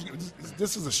time.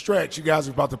 This is a stretch. You guys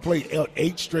are about to play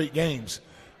 8 straight games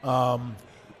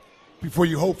before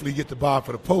you hopefully get the bye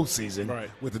for the postseason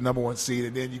with the number 1 seed.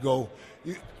 And then you go,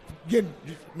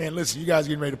 listen, you guys are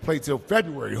getting ready to play till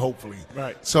February, hopefully.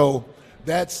 Right. So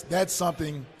that's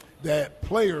something that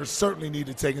players certainly need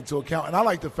to take into account. And I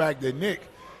like the fact that Nick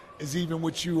is even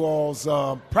with you all's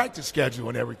practice schedule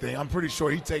and everything. I'm pretty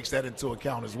sure he takes that into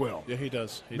account as well. Yeah, he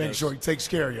does. Make sure he takes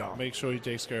care of y'all. Make sure he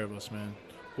takes care of us, man.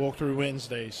 Walk through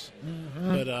Wednesdays.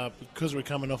 But because we're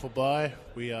coming off a bye,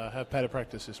 we have padded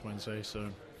practice this Wednesday. So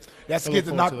That's I to get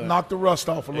look to forward to that. knock the rust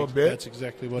off a little bit. That's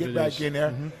exactly what get it back is. in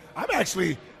there.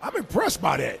 I'm impressed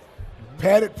by that.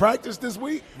 Padded practice this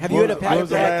week. Have you had a When padded was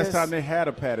the practice? last time they had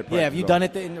a padded practice? Yeah, have you done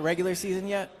it in the regular season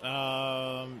yet?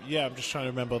 Yeah, I'm just trying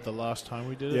to remember the last time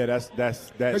we did it. Yeah,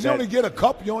 that's Because you only get a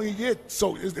couple. You only get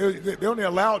they're only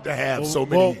allowed to have so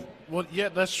many. Well, yeah,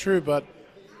 that's true, but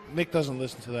Nick doesn't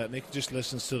listen to that. Nick just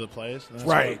listens to the players. And that's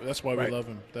Right. That's why Right. we love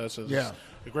him. That's Yeah.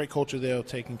 a great culture there of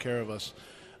taking care of us.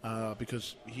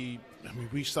 because we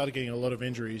started getting a lot of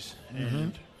injuries,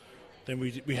 and then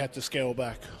we had to scale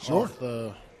back off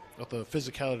the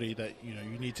physicality that you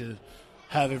need to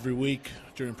have every week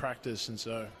during practice. And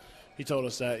so he told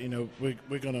us that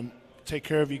we're going to take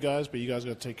care of you guys, but you guys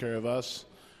got to take care of us.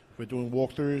 We're doing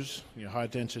walkthroughs, high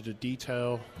attention to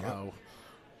detail.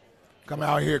 Come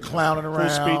out here clowning around.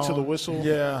 Full speed to the whistle.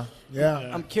 Yeah.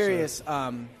 I'm curious.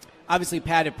 Obviously,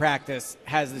 padded practice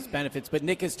has its benefits, but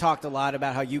Nick has talked a lot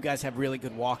about how you guys have really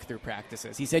good walkthrough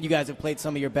practices. He said you guys have played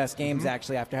some of your best games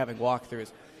actually after having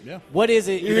walkthroughs. Yeah. What is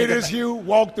it? You hear this, Hugh?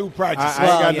 Walkthrough practice.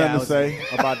 I ain't got nothing to say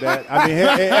about that. I mean,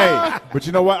 hey, but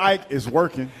you know what, Ike? It's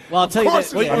working. Well, I'll tell you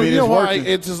this.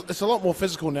 It's a lot more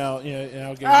physical now. In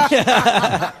our games.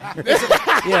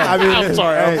 I'm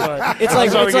sorry. It's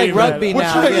like rugby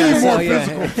now.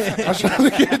 I'm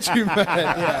trying to get you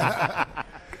mad.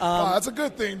 That's a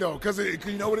good thing, though, because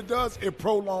you know what it does? It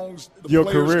prolongs your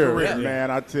player's career,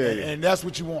 man, I tell you. And that's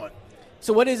what you want.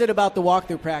 So what is it about the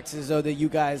walkthrough practices, though, that you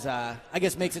guys, I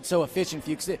guess, makes it so efficient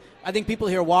for you? Because I think people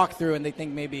hear walkthrough and they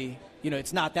think maybe,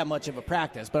 it's not that much of a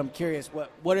practice. But I'm curious,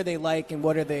 what are they like and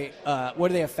what are they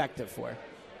effective for?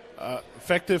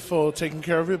 Effective for taking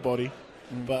care of your body,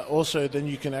 but also then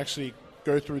you can actually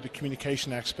go through the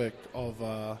communication aspect of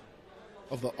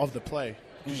the play.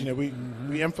 Because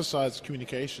we emphasize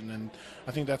communication, and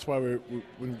I think that's why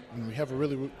when we have a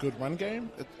really good run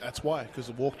game, that's why, because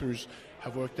the walkthroughs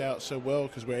have worked out so well,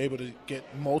 because we're able to get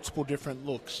multiple different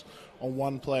looks on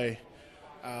one play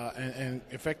and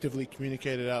effectively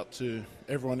communicate it out to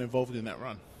everyone involved in that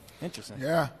run. Interesting.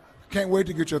 Yeah. Can't wait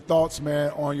to get your thoughts,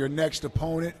 man, on your next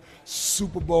opponent.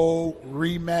 Super Bowl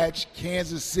rematch,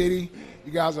 Kansas City.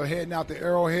 You guys are heading out to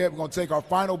Arrowhead. We're going to take our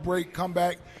final break, come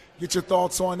back, get your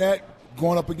thoughts on that,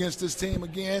 going up against this team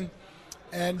again,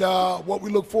 and what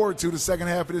we look forward to the second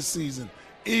half of this season.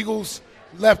 Eagles,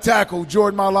 left tackle,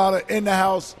 Jordan Mailata in the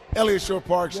house, Elliott Shore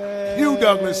Parks, Hugh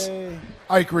Douglas,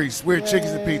 Ike Reese. We're at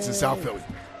Chickies and Pete's in South Philly.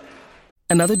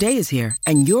 Another day is here,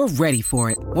 and you're ready for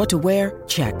it. What to wear?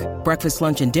 Check. Breakfast,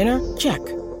 lunch, and dinner? Check.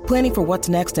 Planning for what's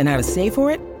next and how to save for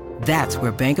it? That's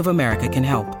where Bank of America can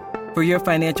help. For your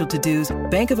financial to-dos,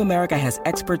 Bank of America has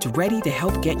experts ready to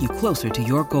help get you closer to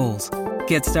your goals.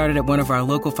 Get started at one of our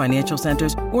local financial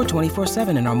centers or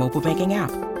 24/7 in our mobile banking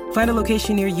app. Find a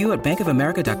location near you at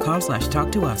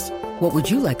bankofamerica.com/talktous. What would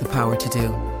you like the power to do?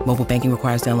 Mobile banking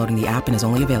requires downloading the app and is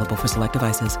only available for select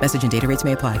devices. Message and data rates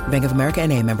may apply. Bank of America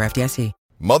N.A., member FDIC.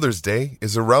 Mother's Day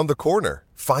is around the corner.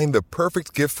 Find the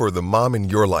perfect gift for the mom in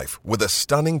your life with a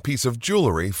stunning piece of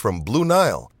jewelry from Blue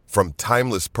Nile. From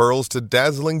timeless pearls to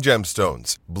dazzling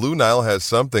gemstones, Blue Nile has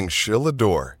something she'll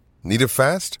adore. Need it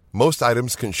fast? Most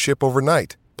items can ship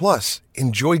overnight. Plus,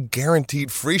 enjoy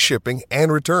guaranteed free shipping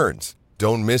and returns.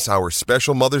 Don't miss our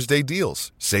special Mother's Day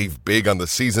deals. Save big on the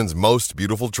season's most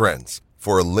beautiful trends.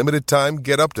 For a limited time,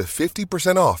 get up to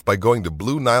 50% off by going to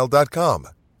BlueNile.com.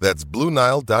 That's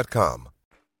BlueNile.com.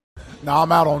 Now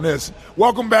I'm out on this.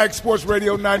 Welcome back, Sports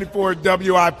Radio 94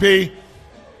 WIP.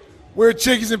 We're at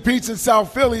Chickies and Pete's in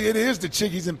South Philly. It is the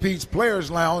Chickies and Pete's Players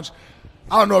Lounge.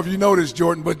 I don't know if you know this,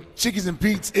 Jordan, but Chickies and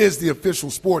Pete's is the official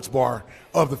sports bar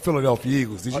of the Philadelphia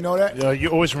Eagles. Did you know that? Yeah, you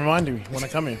always remind me when I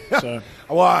come in. So.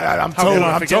 Well, I'm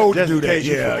told to do that.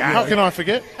 Yeah. How can I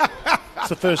forget? It's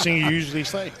the first thing you usually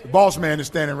say. The boss man is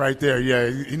standing right there. Yeah,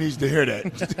 he needs to hear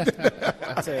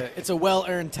that. It's a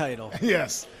well-earned title.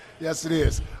 Yes, it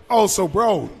is. Oh, so,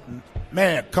 bro,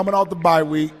 man, coming off the bye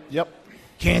week. Yep.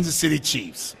 Kansas City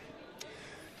Chiefs.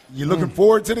 You looking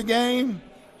forward to the game?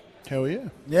 Hell yeah.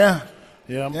 Yeah.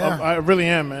 Yeah, I really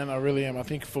am, man. I really am. I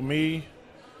think for me,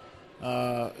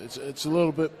 it's a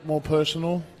little bit more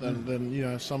personal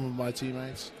than some of my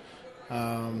teammates.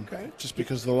 Just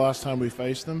because the last time we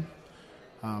faced them.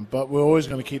 But we're always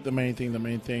going to keep the main thing,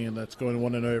 and that's going to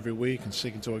want to know every week and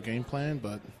sticking to a game plan.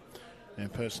 But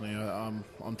personally,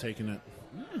 I'm taking it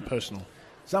personal.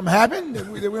 Something happened that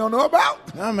we don't know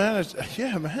about? No, man.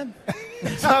 Man.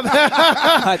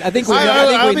 I think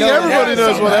everybody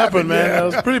knows what happened, man. Yeah. It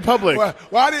was pretty public. Well,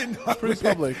 I didn't know. Pretty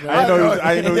public. Man.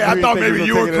 I thought maybe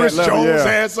you and Chris Jones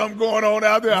had something going on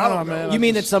out there. I don't know. Man, you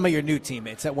mean that some of your new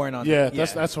teammates that weren't on? Yeah,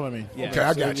 that's what I mean. Yeah. Okay,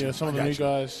 I got you. Some of the new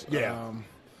guys. Yeah.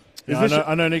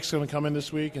 I know Nick's going to come in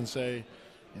this week and say,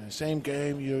 same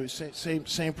game,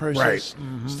 same process. Right.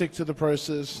 Mm-hmm. Stick to the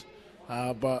process.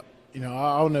 But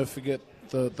I'll never forget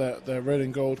that red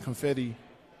and gold confetti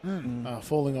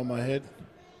falling on my head.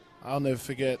 I'll never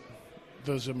forget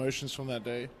those emotions from that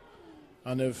day.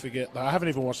 I'll never forget. I haven't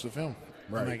even watched the film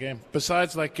in that game.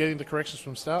 Besides, getting the corrections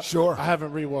from start. Sure. I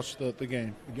haven't rewatched the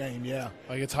game. The game, yeah.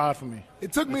 It's hard for me.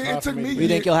 It took me. You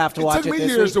think you'll have to watch it? It took me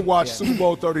years to watch Super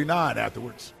Bowl 39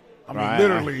 afterwards. I mean,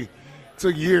 literally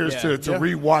took years to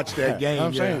rewatch that game.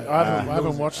 I'm saying I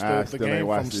haven't watched the game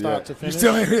from start to finish.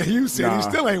 You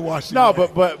still ain't watching. No,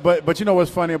 but you know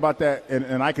what's funny about that,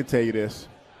 and I can tell you this.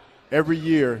 Every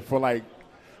year for like,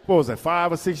 what was it,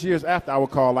 5 or 6 years after, I would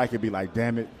call like it'd be like,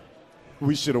 damn it,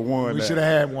 we should have won. We should have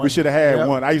had one. We should have had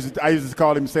one. I used to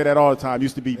call him and say that all the time.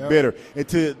 Used to be bitter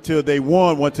until they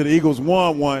won one, till the Eagles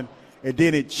won one, and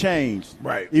then it changed.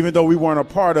 Right. Even though we weren't a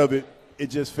part of it, it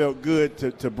just felt good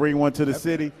to bring one to the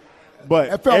city. But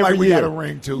it felt like we got a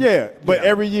ring too. Yeah, but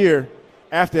every year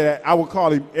after that, I would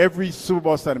call him every Super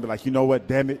Bowl Sunday and be like, you know what,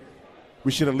 damn it,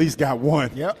 we should at least got one.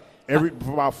 Yep.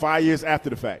 About 5 years after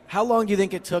the fact. How long do you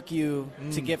think it took you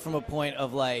to get from a point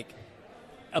of like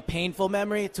a painful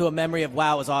memory to a memory of,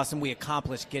 wow, it was awesome, we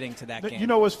accomplished getting to that game? You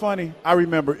know what's funny? I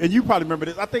remember, and you probably remember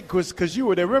this, I think because you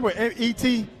were there. Remember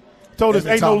E.T. told us,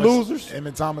 ain't no losers?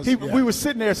 Emmett Thomas. We were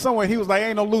sitting there somewhere, and he was like,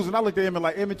 ain't no losers. And I looked at him and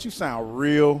like, Emmett, you sound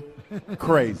real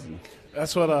crazy.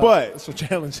 That's what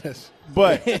Jalen says.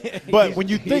 But when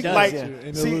you think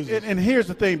see, yeah. and here's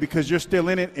the thing, because you're still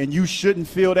in it, and you shouldn't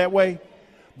feel that way.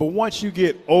 But once you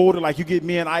get older, like you get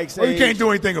me and Ike's age, you can't do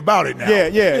anything about it now. Yeah.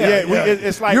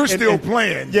 It's like you're still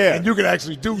playing, and you can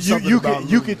actually do something about it.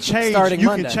 You can change. Starting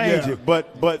Monday. Can change it.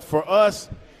 But for us,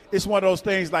 it's one of those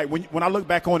things. Like when I look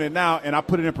back on it now and I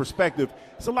put it in perspective,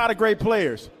 it's a lot of great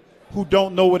players who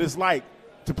don't know what it's like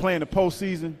to play in the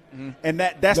postseason, and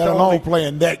that's the only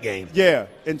playing that game. Yeah,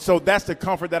 and so that's the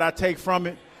comfort that I take from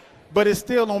it. But it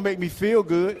still don't make me feel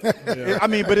good. I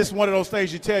mean, but it's one of those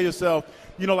things you tell yourself.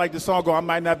 You know, like the song go, I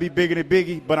might not be bigger than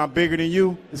Biggie, but I'm bigger than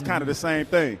you. It's kind of the same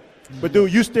thing. But,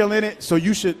 dude, you still in it, so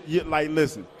you should,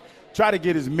 listen, try to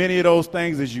get as many of those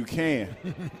things as you can,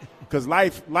 because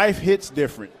life hits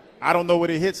different. I don't know what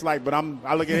it hits like, but I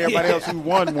look at everybody else who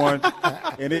won one,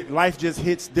 and life just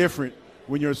hits different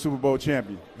when you're a Super Bowl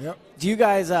champion. Yep. Do you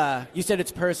guys, you said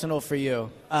it's personal for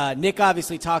you. Nick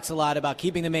obviously talks a lot about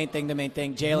keeping the main thing.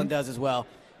 Jalen does as well.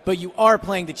 But you are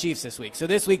playing the Chiefs this week. So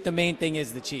this week the main thing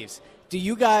is the Chiefs. Do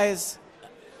you guys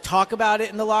talk about it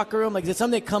in the locker room? Like, is it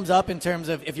something that comes up in terms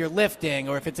of if you're lifting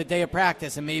or if it's a day of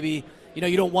practice and maybe,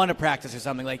 you don't want to practice or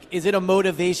something? Like, is it a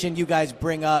motivation you guys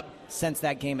bring up since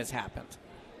that game has happened?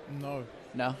 No.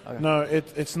 No? Okay. No,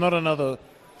 it's not another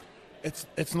 –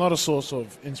 it's not a source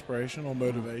of inspiration or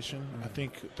motivation. I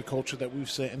think the culture that we've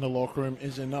set in the locker room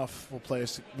is enough for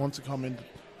players to want to come in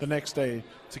the next day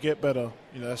to get better.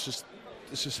 It's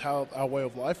just how our way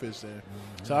of life is there.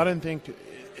 So I don't think –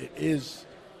 it is,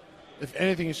 if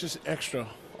anything, it's just extra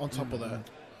on top of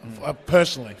that.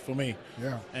 Personally, for me.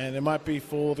 Yeah. And it might be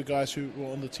for the guys who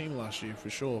were on the team last year, for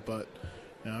sure. But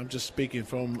I'm just speaking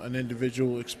from an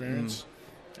individual experience.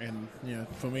 And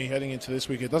for me, heading into this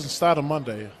week, it doesn't start on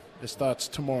Monday. It starts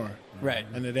tomorrow. Right.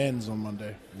 And it ends on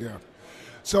Monday. Yeah.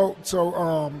 So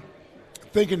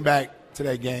thinking back to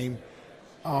that game,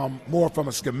 more from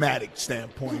a schematic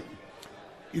standpoint,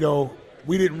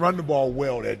 we didn't run the ball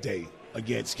well that day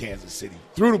against Kansas City.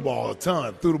 Threw the ball a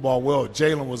ton, threw the ball well.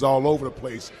 Jalen was all over the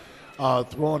place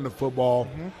throwing the football.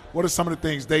 What are some of the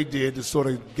things they did that sort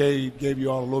of gave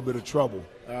you all a little bit of trouble?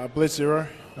 Blitz zero.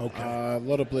 Okay. A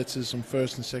lot of blitzes on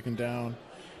first and second down.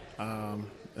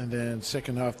 And then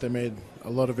second half they made a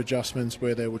lot of adjustments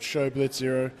where they would show blitz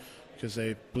zero because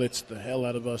they blitzed the hell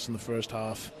out of us in the first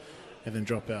half and then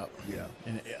drop out. Yeah.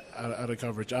 And out of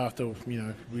coverage after,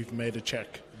 we've made a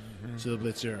check to the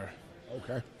blitz zero.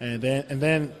 Okay. And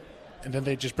then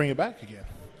they just bring it back again.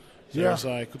 So it was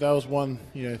like that was one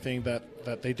thing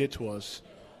that they did to us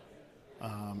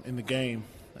in the game,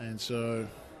 and so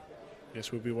I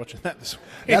guess we'll be watching that this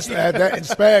week. And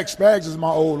Spags is my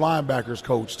old linebackers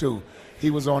coach too. He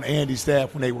was on Andy's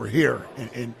staff when they were here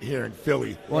in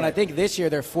Philly. Well, and I think this year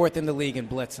they're fourth in the league in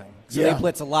blitzing, so they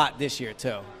blitz a lot this year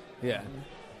too. Yeah.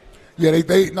 Yeah,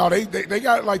 they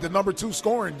got like the number 2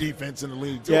 scoring defense in the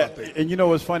league too. Yeah, I think. and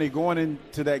what's funny, going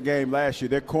into that game last year,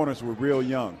 their corners were real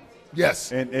young.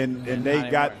 Yes, and they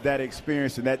got that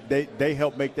experience, and that they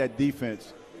helped make that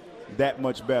defense that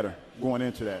much better going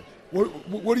into that.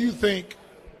 What do you think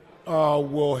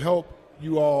will help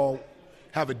you all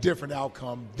have a different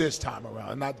outcome this time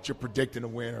around? Not that you're predicting a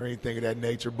win or anything of that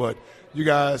nature, but you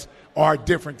guys are a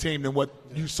different team than what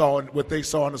you saw and what they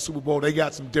saw in the Super Bowl. They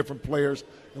got some different players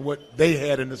than what they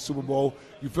had in the Super Bowl.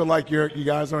 You feel like you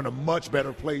guys are in a much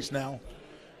better place now?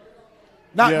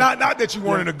 Not that you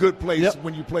weren't in a good place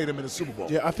when you played them in the Super Bowl.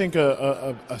 Yeah, I think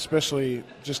especially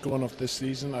just going off this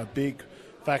season, a big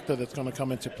factor that's going to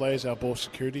come into play is our ball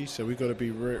security. So we've got to be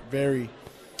very,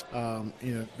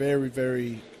 very,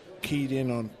 very keyed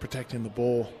in on protecting the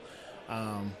ball.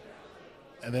 And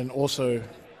then also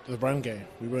the run game.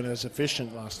 We weren't as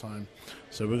efficient last time,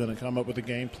 so we're going to come up with a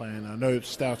game plan. I know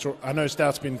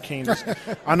Stout's been keen.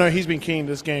 I know he's been keen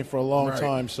this game for a long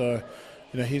time, so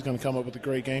he's going to come up with a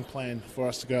great game plan for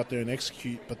us to go out there and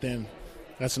execute. But then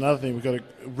that's another thing. We've got to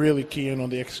really key in on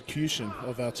the execution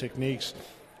of our techniques.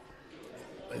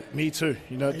 Me too.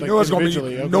 It's going to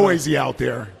be noisy out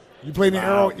there. You played the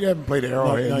Arrow? You haven't played the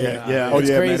Arrowhead yet. Yeah. Oh,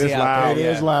 yeah, man. It's loud. It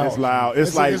is loud. It's loud.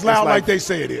 It's loud like they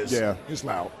say it is. Yeah. It's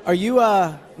loud. Are you,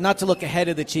 not to look ahead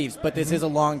of the Chiefs, but this is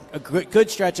a good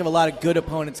stretch of a lot of good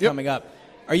opponents coming up.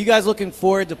 Are you guys looking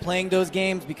forward to playing those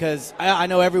games? Because I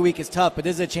know every week is tough, but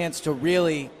this is a chance to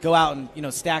really go out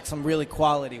and stack some really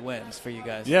quality wins for you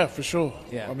guys. Yeah, for sure.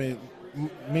 Yeah. I mean,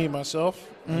 me, myself,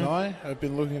 and I have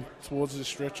been looking towards this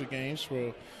stretch of games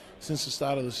since the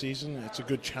start of the season. It's a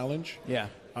good challenge. Yeah.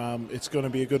 It's going to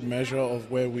be a good measure of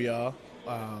where we are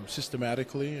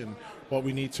systematically and what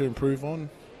we need to improve on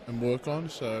and work on.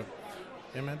 So,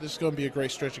 yeah, man, this is going to be a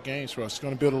great stretch of games for us. It's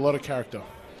going to build a lot of character.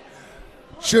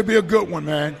 Should be a good one,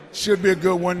 man. Should be a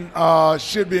good one.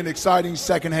 Should be an exciting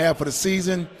second half of the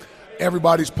season.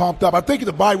 Everybody's pumped up. I think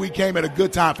the bye week came at a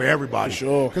good time for everybody. For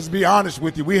sure. Because to be honest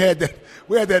with you, we had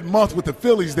that month with the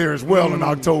Phillies there as well in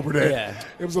October. There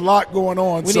was a lot going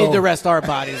on. We need to rest our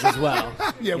bodies as well.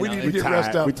 We need to get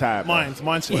rest up. We tired. Mine's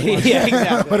yeah,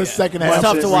 exactly. For the second half. It's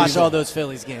tough to watch all those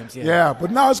Phillies games. Yeah, but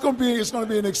no, it's going to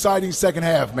be an exciting second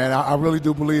half, man. I really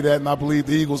do believe that, and I believe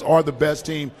the Eagles are the best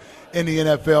team in the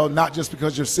NFL, not just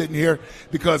because you're sitting here,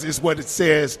 because it's what it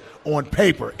says on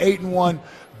paper. 8-1.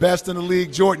 Best in the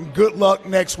league. Jordan, good luck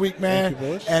next week, man. Thank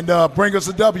you, boys. And bring us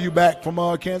a W back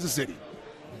from Kansas City.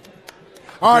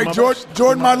 All right,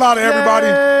 Jordan Mailata, everybody.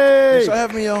 Thanks for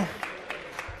having me, yo.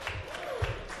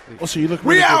 Also, you look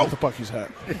really good with the Buc-ee's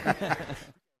hat.